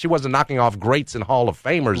up. She wasn't knocking off greats and Hall of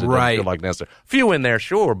Famers. It doesn't Right. feel like necessarily. Few in there,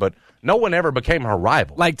 sure, but no one ever became her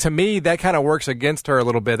rival. like to me that kind of works against her a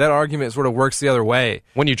little bit. That argument sort of works the other way.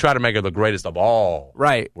 When you try to make her the greatest of all,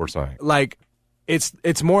 Right. we're saying. Like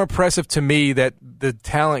it's more impressive to me that the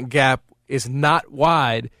talent gap is not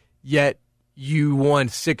wide, yet you won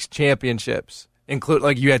 6 championships, include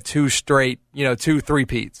like you had 2 straight, 2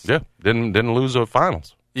 three-peats. Yeah, didn't lose a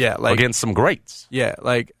finals Yeah, like against some greats. yeah,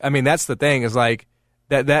 like I mean that's the thing is like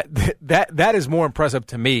that is more impressive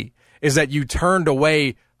to me is that you turned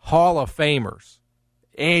away Hall of Famers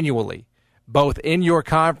annually, both in your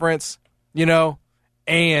conference,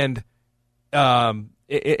 and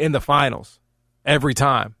in the finals every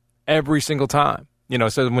single time.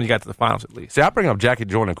 So when you got to the finals at least. See, I bring up Jackie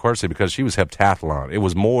Jordan Kersey because she was heptathlon. It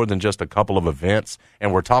was more than just a couple of events,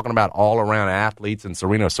 and we're talking about all-around athletes, and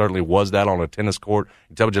Serena certainly was that on a tennis court. You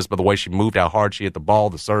can tell just by the way she moved, how hard she hit the ball,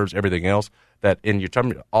 the serves, everything else, that in your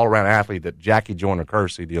term all-around athlete, that Jackie Jordan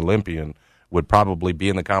Kersey, the Olympian, would probably be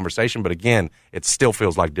in the conversation. But again, it still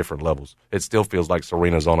feels like different levels. It still feels like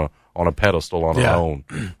Serena's on a pedestal on her own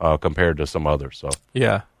compared to some others. So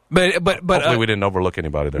Yeah. But hopefully we didn't overlook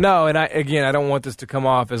anybody there. no, and I don't want this to come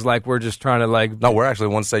off as like we're just trying to like. No, we're actually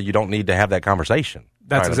one to say you don't need to have that conversation.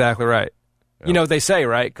 That's Trying to- exactly right. You know what they say,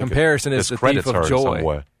 right? Comparison is the discredits thief her of in some joy.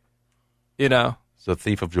 way. It's a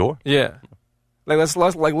thief of joy. Yeah. Like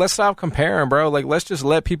let's stop comparing, bro. Like let's just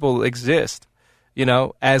let people exist.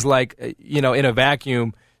 As like in a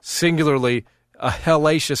vacuum, singularly a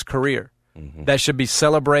hellacious career that should be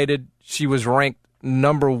celebrated. She was ranked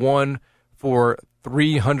number 1 for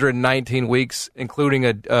 319 weeks, including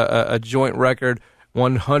a joint record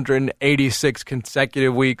 186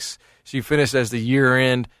 consecutive weeks. She finished as the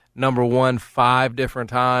year-end number 1 5 different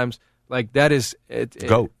times. Like that is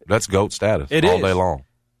GOAT. That's GOAT status It all is. day long.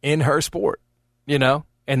 in her sport,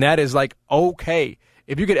 and that is like okay.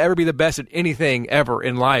 If you could ever be the best at anything ever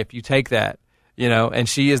in life, you take that, and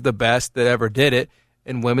she is the best that ever did it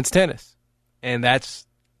in women's tennis, and that's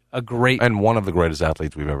a great And one of the greatest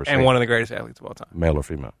athletes we've ever seen. and one of the greatest athletes of all time. Male or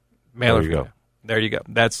female. Male or There you female. go. There you go.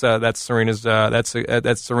 That's Serena's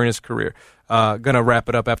that's Serena's career. Gonna wrap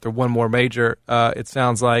it up after one more major. It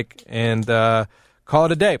sounds like, and call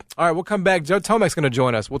it a day. All right, we'll come back. Joe Tomac's going to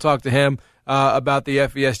join us. We'll talk to him about the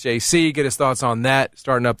FESJC. Get his thoughts on that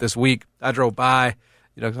starting up this week. I drove by,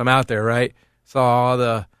 'cause I'm out there, right? Saw all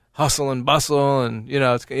the hustle and bustle, and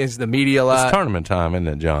it's the media a lot. It's tournament time, isn't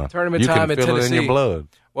it, John? Tournament you time can in feel it in Tennessee. your blood.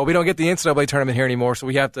 well, we don't get the NCAA tournament here anymore, so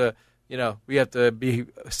we have to be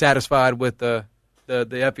satisfied with the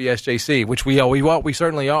FESJC, which we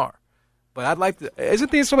certainly are. But I'd like to. Isn't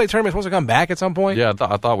the NCAA tournament supposed to come back at some point? Yeah,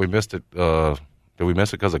 I thought we missed it. Did we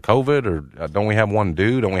miss it because of COVID, or don't we have one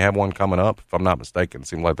due? Don't we have one coming up? If I'm not mistaken, it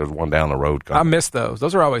seems like there's one down the road coming. I miss those.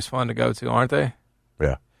 Those are always fun to go to, aren't they?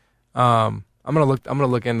 Yeah. I'm gonna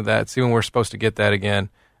look into that, see when we're supposed to get that again,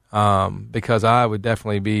 because I would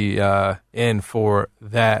definitely be in for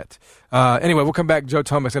that. Anyway, we'll come back. Joe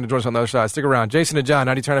Tomek's going to join us on the other side. Stick around. Jason and John,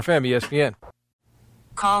 90 Turn FM, ESPN.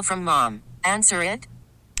 Call from mom. Answer it.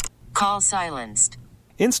 Call silenced.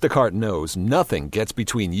 Instacart knows nothing gets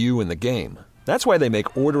between you and the game. That's why they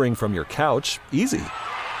make ordering from your couch easy.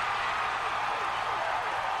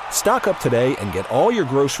 Stock up today and get all your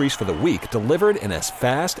groceries for the week delivered in as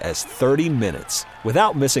fast as 30 minutes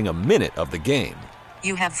without missing a minute of the game.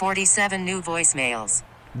 You have 47 new voicemails.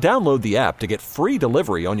 Download the app to get free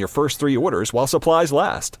delivery on your first 3 orders while supplies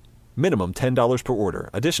last. Minimum $10 per order.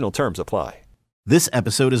 Additional terms apply. This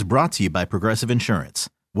episode is brought to you by Progressive Insurance.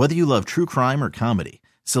 Whether you love true crime or comedy,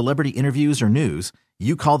 celebrity interviews or news,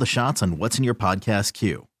 you call the shots on what's in your podcast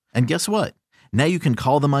queue. And guess what? Now you can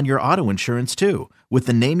call them on your auto insurance too with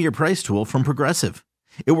the Name Your Price tool from Progressive.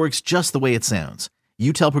 It works just the way it sounds.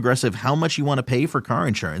 You tell Progressive how much you want to pay for car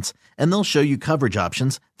insurance, and they'll show you coverage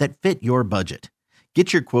options that fit your budget.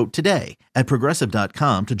 Get your quote today at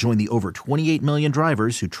Progressive.com to join the over 28 million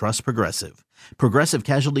drivers who trust Progressive. Progressive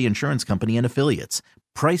Casualty Insurance Company and Affiliates.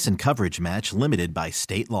 Price and coverage match limited by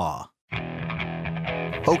state law.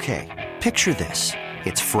 Okay, picture this.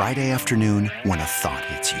 It's Friday afternoon when a thought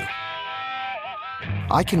hits you.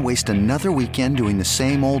 I can waste another weekend doing the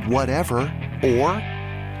same old whatever, or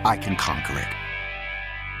I can conquer it.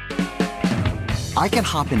 I can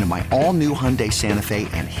hop into my all-new Hyundai Santa Fe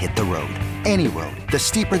and hit the road. Any road. The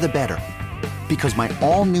steeper, the better. Because my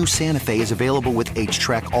all-new Santa Fe is available with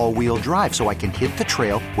H-Track all-wheel drive, so I can hit the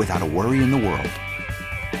trail without a worry in the world.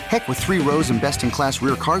 Heck, with 3 rows and best-in-class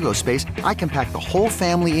rear cargo space, I can pack the whole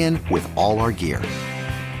family in with all our gear.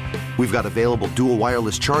 We've got available dual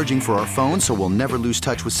wireless charging for our phones, so we'll never lose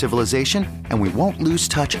touch with civilization, and we won't lose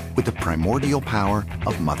touch with the primordial power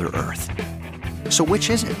of Mother Earth. So which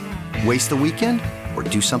is it? Waste the weekend or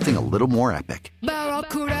do something a little more epic?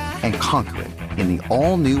 And conquer it in the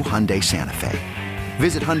all-new Hyundai Santa Fe.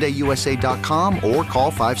 Visit HyundaiUSA.com or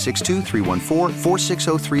call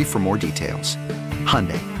 562-314-4603 for more details.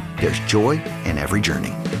 Hyundai, there's joy in every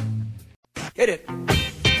journey. Hit it.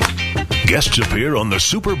 Guests appear on the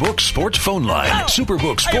Superbook Sports phone line.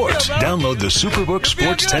 Superbook Sports. Download the Superbook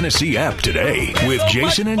Sports Tennessee app today with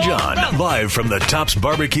Jason and John live from the Tops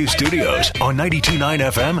Barbecue Studios on 92.9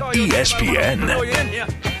 FM ESPN.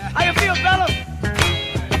 How you feel, fella?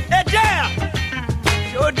 Hey, Jam!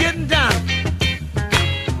 Sure getting down.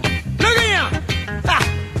 Look at him! Ha!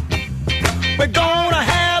 We're gonna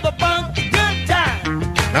have a funky good time.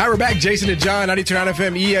 All right, we're back. Jason and John, 92.9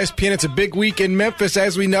 FM ESPN. It's a big week in Memphis,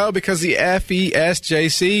 as we know, because the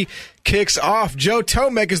FESJC kicks off. Joe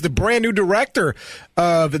Tomek is the brand new director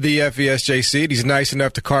of the FESJC. He's nice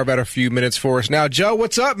enough to carve out a few minutes for us. Now, Joe,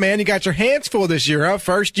 what's up, man? You got your hands full this year, huh?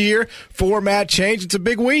 First year, format change. It's a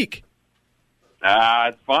big week.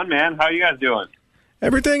 It's fun, man. How are you guys doing?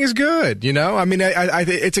 Everything is good, you know. I mean, I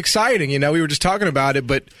it's exciting, you know. We were just talking about it,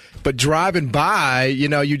 but driving by, you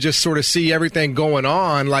know, you just sort of see everything going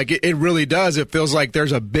on. Like it really does. It feels like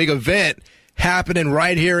there's a big event happening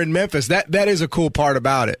right here in Memphis. That is a cool part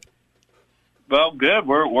about it. Well, good.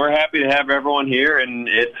 We're happy to have everyone here, and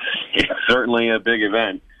it's certainly a big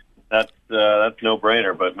event. That's no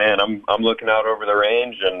brainer. But man, I'm looking out over the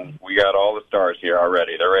range, and we got all the stars here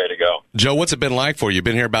already. They're ready to go. Joe, what's it been like for you? You've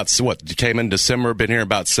been here about what? You came in December. Been here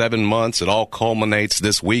about 7 months. It all culminates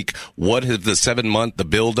this week. What has the 7-month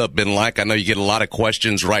build-up been like? I know you get a lot of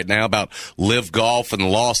questions right now about Live Golf and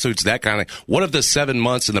lawsuits, that kind of thing. What have the 7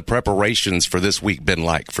 months and the preparations for this week been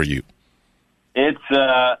like for you?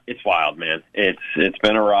 It's wild, man. It's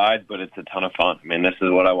been a ride, but it's a ton of fun. I mean, this is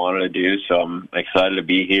what I wanted to do, so I'm excited to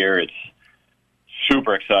be here. It's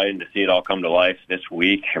super exciting to see it all come to life this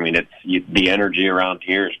week. I mean, the energy around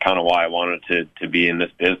here is kind of why I wanted to be in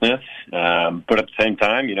this business. But at the same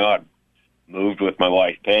time, you know, I moved with my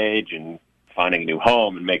wife, Paige, and finding a new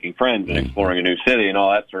home and making friends and exploring a new city and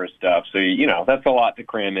all that sort of stuff. So, you know, that's a lot to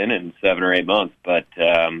cram in 7 or 8 months, but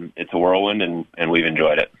it's a whirlwind, and we've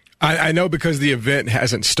enjoyed it. I know because the event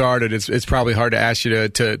hasn't started, it's probably hard to ask you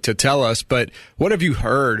to tell us, but what have you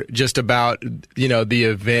heard just about, you know, the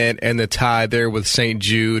event and the tie there with St.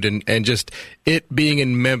 Jude and just it being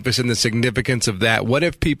in Memphis and the significance of that? What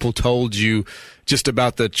have people told you just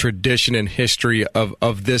about the tradition and history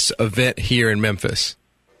of this event here in Memphis?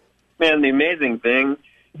 Man, the amazing thing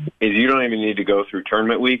is you don't even need to go through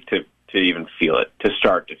tournament week to even feel it, to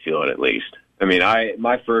start to feel it at least. I mean,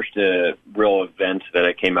 my first real event that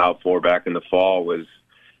I came out for back in the fall was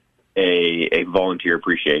a volunteer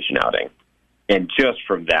appreciation outing. And just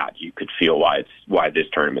from that, you could feel why this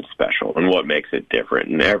tournament's special and what makes it different.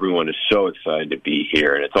 And everyone is so excited to be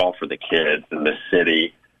here, and it's all for the kids and the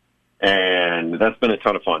city. And that's been a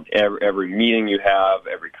ton of fun. Every meeting you have,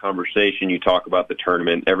 every conversation you talk about the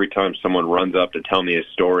tournament, every time someone runs up to tell me a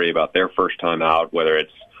story about their first time out, whether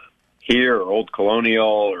it's here or Old Colonial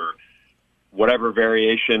or whatever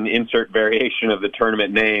variation, insert variation of the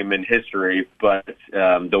tournament name in history. But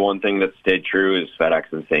the one thing that stayed true is FedEx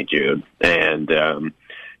and St. Jude. And,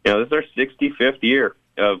 this is our 65th year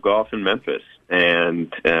of golf in Memphis.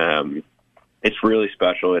 And it's really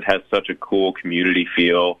special. It has such a cool community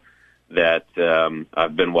feel that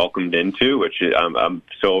I've been welcomed into, which I'm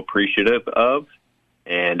so appreciative of.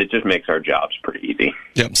 And it just makes our jobs pretty easy.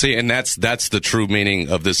 Yep. See, and that's the true meaning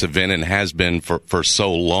of this event and has been for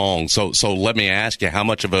so long. So let me ask you, how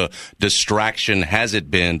much of a distraction has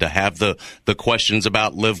it been to have the questions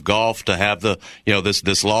about LIV Golf, to have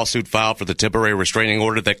this lawsuit filed for the temporary restraining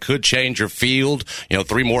order that could change your field?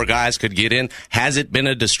 3 more guys could get in. Has it been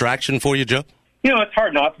a distraction for you, Joe? It's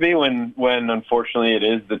hard not to be when unfortunately it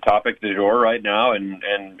is the topic du jour right now and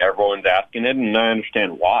everyone's asking it, and I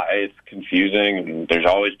understand why. It's confusing, and there's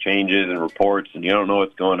always changes and reports, and you don't know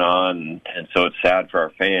what's going on, and so it's sad for our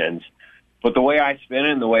fans. But the way I spin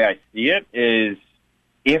it and the way I see it is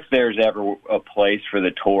if there's ever a place for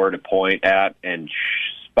the tour to point at and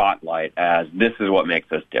spotlight as this is what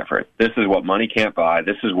makes us different, this is what money can't buy,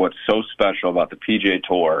 this is what's so special about the PGA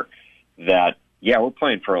Tour that, yeah, we're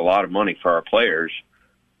playing for a lot of money for our players,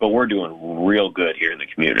 but we're doing real good here in the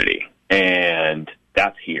community, and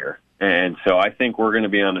that's here. And so I think we're going to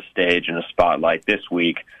be on a stage in a spotlight this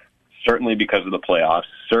week, certainly because of the playoffs,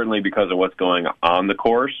 certainly because of what's going on the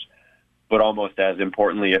course, but almost as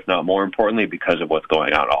importantly, if not more importantly, because of what's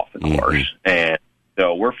going on off the course. And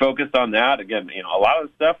so we're focused on that. Again, a lot of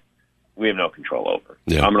the stuff we have no control over.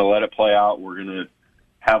 Yeah. I'm going to let it play out. We're going to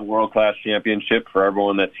have a world-class championship for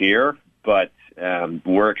everyone that's here, but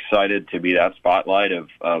we're excited to be that spotlight of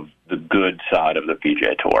the good side of the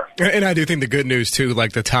PGA Tour. And I do think the good news, too,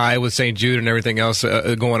 like the tie with St. Jude and everything else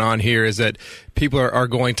going on here, is that people are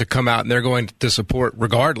going to come out and they're going to support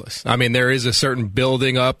regardless. I mean, there is a certain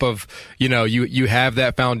building up of, you have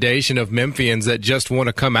that foundation of Memphians that just want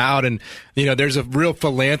to come out, and, there's a real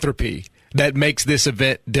philanthropy that makes this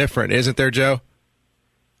event different, isn't there, Joe?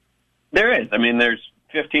 There is. I mean, there's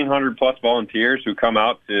 1,500-plus volunteers who come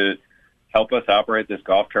out to help us operate this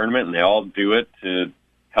golf tournament, and they all do it to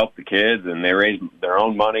help the kids, and they raise their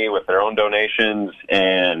own money with their own donations.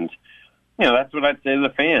 And, that's what I'd say to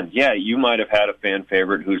the fans. Yeah, you might have had a fan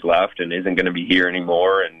favorite who's left and isn't going to be here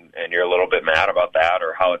anymore, and you're a little bit mad about that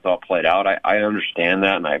or how it's all played out. I understand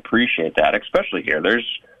that, and I appreciate that, especially here.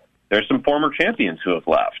 There's some former champions who have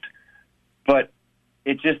left. But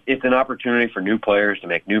it's an opportunity for new players to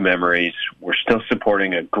make new memories. We're still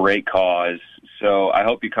supporting a great cause. So I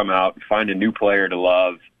hope you come out, find a new player to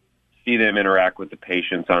love, see them interact with the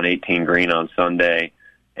patients on 18 Green on Sunday,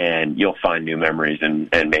 and you'll find new memories and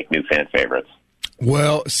make new fan favorites.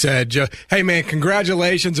 Well said, Joe. Hey, man,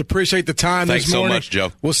 congratulations. Appreciate the time Thanks this morning. Thanks so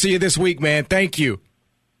much, Joe. We'll see you this week, man. Thank you.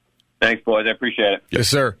 Thanks, boys. I appreciate it. Yes,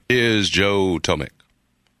 sir. Is Joe Tomek,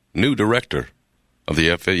 new director of the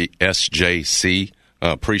FSJC.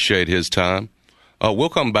 Appreciate his time. We'll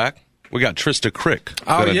come back. We got Trista Crick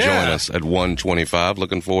going to join us at 1:25.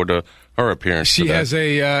 Looking forward to her appearance. She has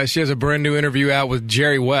a brand new interview out with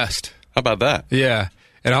Jerry West. How about that? Yeah,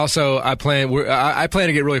 and also I plan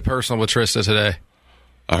to get really personal with Trista today.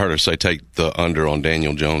 I heard her say take the under on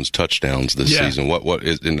Daniel Jones touchdowns this season. What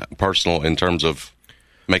is personal in terms of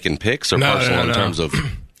making picks, or personal in terms of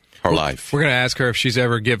her life? We're going to ask her if she's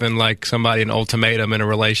ever given somebody an ultimatum in a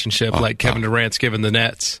relationship, like Kevin Durant's given the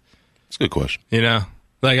Nets. That's a good question.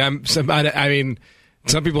 I mean,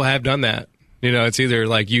 some people have done that. It's either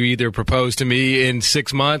you either propose to me in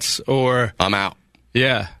 6 months or I'm out.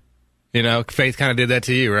 Yeah. Faith kind of did that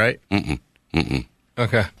to you, right? Mm-mm.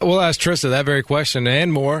 Okay. We'll ask Trista that very question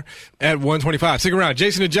and more at 1:25. Stick around.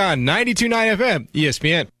 Jason and John, 92.9 FM,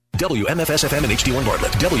 ESPN. WMFS-FM and HD1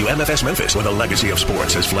 Bartlett. WMFS Memphis, with a legacy of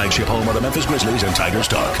sports as flagship home of the Memphis Grizzlies and Tigers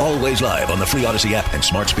talk. Always live on the free Odyssey app, and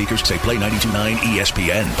smart speakers say Play 92.9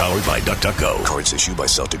 ESPN, powered by DuckDuckGo. Cards issued by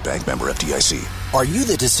Celtic Bank, member FDIC. Are you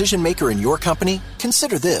the decision maker in your company?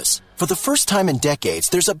 Consider this. For the first time in decades,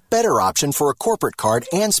 there's a better option for a corporate card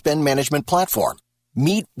and spend management platform.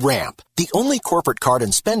 Meet Ramp, the only corporate card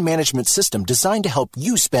and spend management system designed to help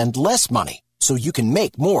you spend less money so you can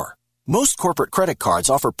make more. Most corporate credit cards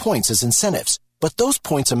offer points as incentives, but those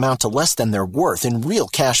points amount to less than their worth in real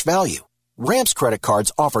cash value. Ramp's credit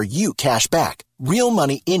cards offer you cash back, real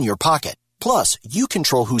money in your pocket. Plus, you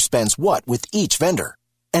control who spends what with each vendor.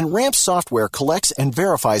 And Ramp's software collects and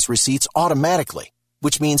verifies receipts automatically,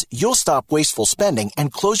 which means you'll stop wasteful spending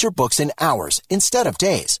and close your books in hours instead of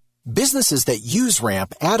days. Businesses that use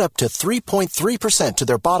Ramp add up to 3.3% to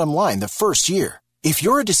their bottom line the first year. If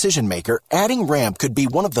you're a decision maker, adding Ramp could be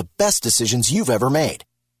one of the best decisions you've ever made.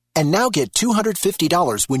 And now get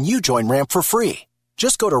 $250 when you join Ramp for free.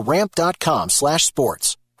 Just go to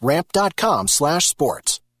ramp.com/sports.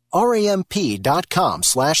 Ramp.com/sports.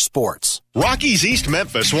 ramp.com/sports. Rockies East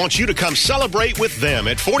Memphis wants you to come celebrate with them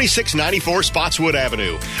at 4694 Spotswood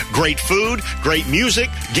Avenue. Great food, great music,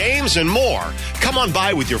 games, and more. Come on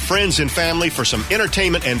by with your friends and family for some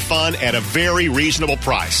entertainment and fun at a very reasonable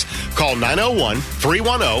price. Call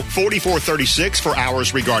 901-310-4436 for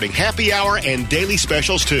hours regarding happy hour and daily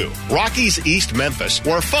specials too. Rockies East Memphis,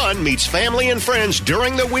 where fun meets family and friends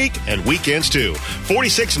during the week and weekends too.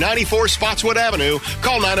 4694 Spotswood Avenue.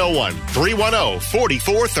 Call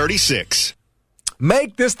 901-310-4436.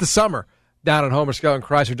 Make this the summer down at Homer Skelton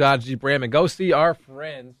Chrysler Dodge Jeep Ram and go see our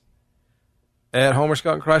friends at Homer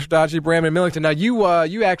Skelton Chrysler Dodge Jeep Ram in Millington. Now you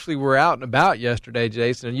actually were out and about yesterday,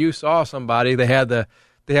 Jason, and you saw somebody. They had the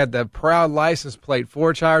proud license plate,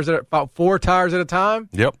 four tires at a time.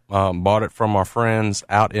 Yep, bought it from our friends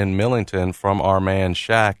out in Millington from our man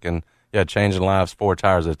Shaq, and yeah, changing lives 4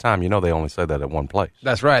 tires at a time. You know they only say that at one place.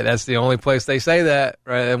 That's right. That's the only place they say that.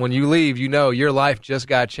 Right? And when you leave, you know your life just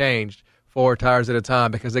got changed 4 tires at a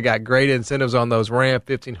time because they got great incentives on those Ram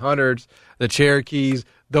 1500s, the Cherokees,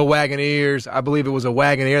 the Wagoneers. I believe it was a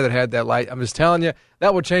Wagoneer that had that light. I'm just telling you,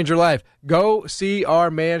 that would change your life. Go see our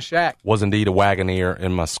man Shaq. Was indeed a Wagoneer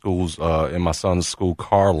in my son's school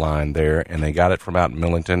car line there, and they got it from out in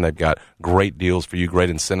Millington. They've got great deals for you, great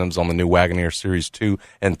incentives on the new Wagoneer Series 2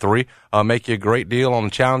 and 3. Make you a great deal on the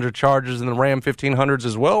Challenger Chargers and the Ram 1500s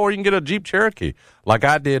as well, or you can get a Jeep Cherokee like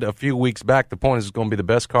I did a few weeks back. The point is it's going to be the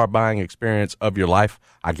best car buying experience of your life.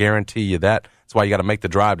 I guarantee you that. That's why you got to make the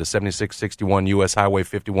drive to 7661 U.S. Highway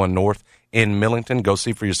 51 North in Millington. Go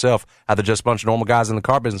see for yourself how they're just a bunch of normal guys in the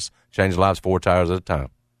car business change lives 4 tires at a time.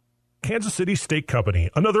 Kansas City Steak Company,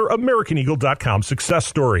 another AmericanEagle.com success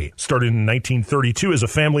story. Started in 1932 as a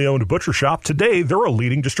family-owned butcher shop, today they're a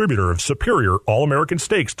leading distributor of superior all-American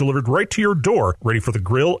steaks delivered right to your door, ready for the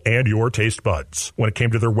grill and your taste buds. When it came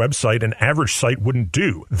to their website, an average site wouldn't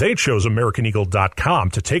do. They chose AmericanEagle.com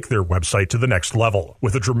to take their website to the next level.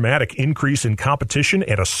 With a dramatic increase in competition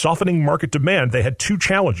and a softening market demand, they had 2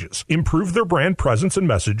 challenges: improve their brand presence and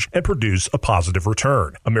message, and produce a positive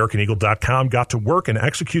return. AmericanEagle.com got to work and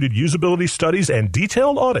executed usability studies and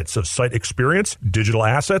detailed audits of site experience, digital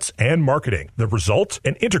assets, and marketing. The result?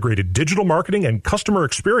 An integrated digital marketing and customer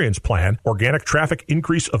experience plan, organic traffic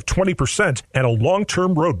increase of 20%, and a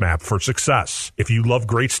long-term roadmap for success. If you love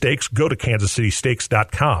great steaks, go to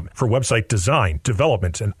KansasCitySteaks.com for website design,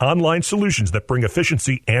 development, and online solutions that bring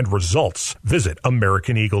efficiency and results. Visit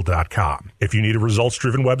AmericanEagle.com. If you need a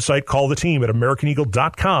results-driven website, call the team at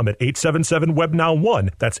AmericanEagle.com at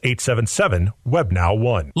 877-WebNow1. That's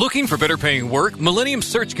 877-WebNow1. Looking for better paying work? Millennium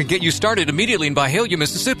Search can get you started immediately in Byhalia,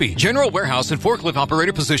 Mississippi. General warehouse and forklift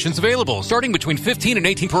operator positions available, starting between $15 and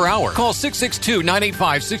 $18 per hour. Call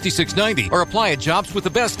 662-985-6690 or apply at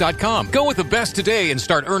jobswiththebest.com. Go with the best today and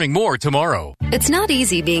start earning more tomorrow. It's not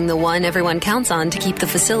easy being the one everyone counts on to keep the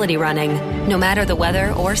facility running, no matter the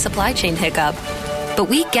weather or supply chain hiccup. But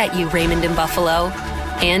we get you, Raymond in Buffalo,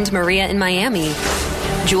 and Maria in Miami,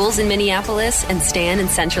 Jules in Minneapolis, and Stan in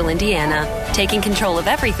Central Indiana, taking control of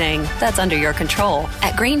everything that's under your control.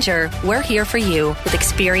 At Grainger, we're here for you with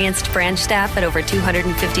experienced branch staff at over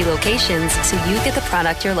 250 locations so you get the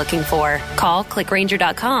product you're looking for. Call, click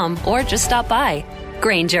Grainger.com, or just stop by.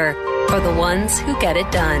 Grainger, for the ones who get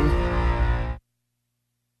it done.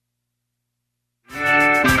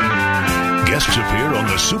 Guests appear on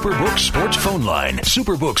the Superbook Sports phone line.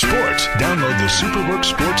 Superbook Sports. Download the Superbook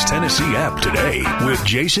Sports Tennessee app today with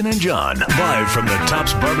Jason and John, live from the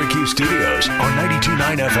Tops Barbecue Studios on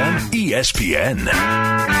 92.9 FM ESPN.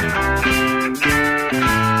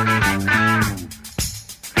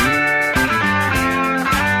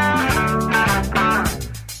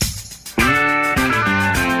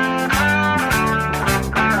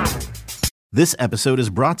 This episode is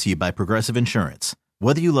brought to you by Progressive Insurance.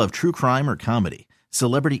 Whether you love true crime or comedy,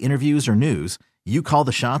 celebrity interviews or news, you call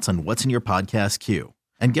the shots on what's in your podcast queue.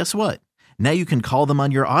 And guess what? Now you can call them on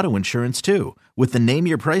your auto insurance too with the Name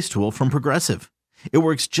Your Price tool from Progressive. It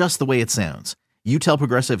works just the way it sounds. You tell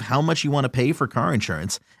Progressive how much you want to pay for car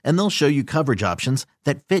insurance, and they'll show you coverage options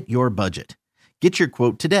that fit your budget. Get your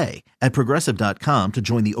quote today at Progressive.com to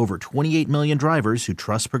join the over 28 million drivers who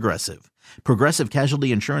trust Progressive. Progressive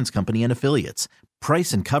Casualty Insurance Company and Affiliates.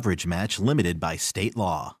 Price and coverage match limited by state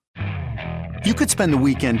law. You could spend the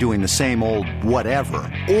weekend doing the same old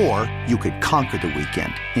whatever, or you could conquer the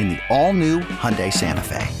weekend in the all-new Hyundai Santa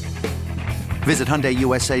Fe. Visit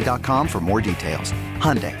HyundaiUSA.com for more details.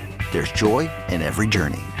 Hyundai, there's joy in every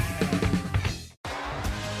journey.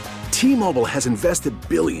 T-Mobile has invested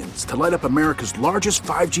billions to light up America's largest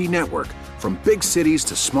 5G network, from big cities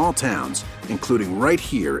to small towns, including right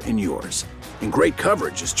here in yours. And great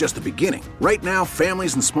coverage is just the beginning. Right now,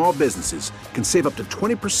 families and small businesses can save up to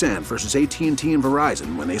 20% versus AT&T and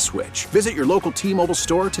Verizon when they switch. Visit your local T-Mobile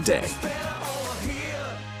store today.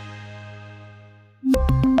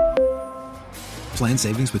 Plan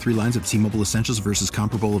savings with 3 lines of T-Mobile Essentials versus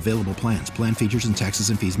comparable available plans. Plan features and taxes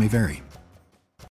and fees may vary.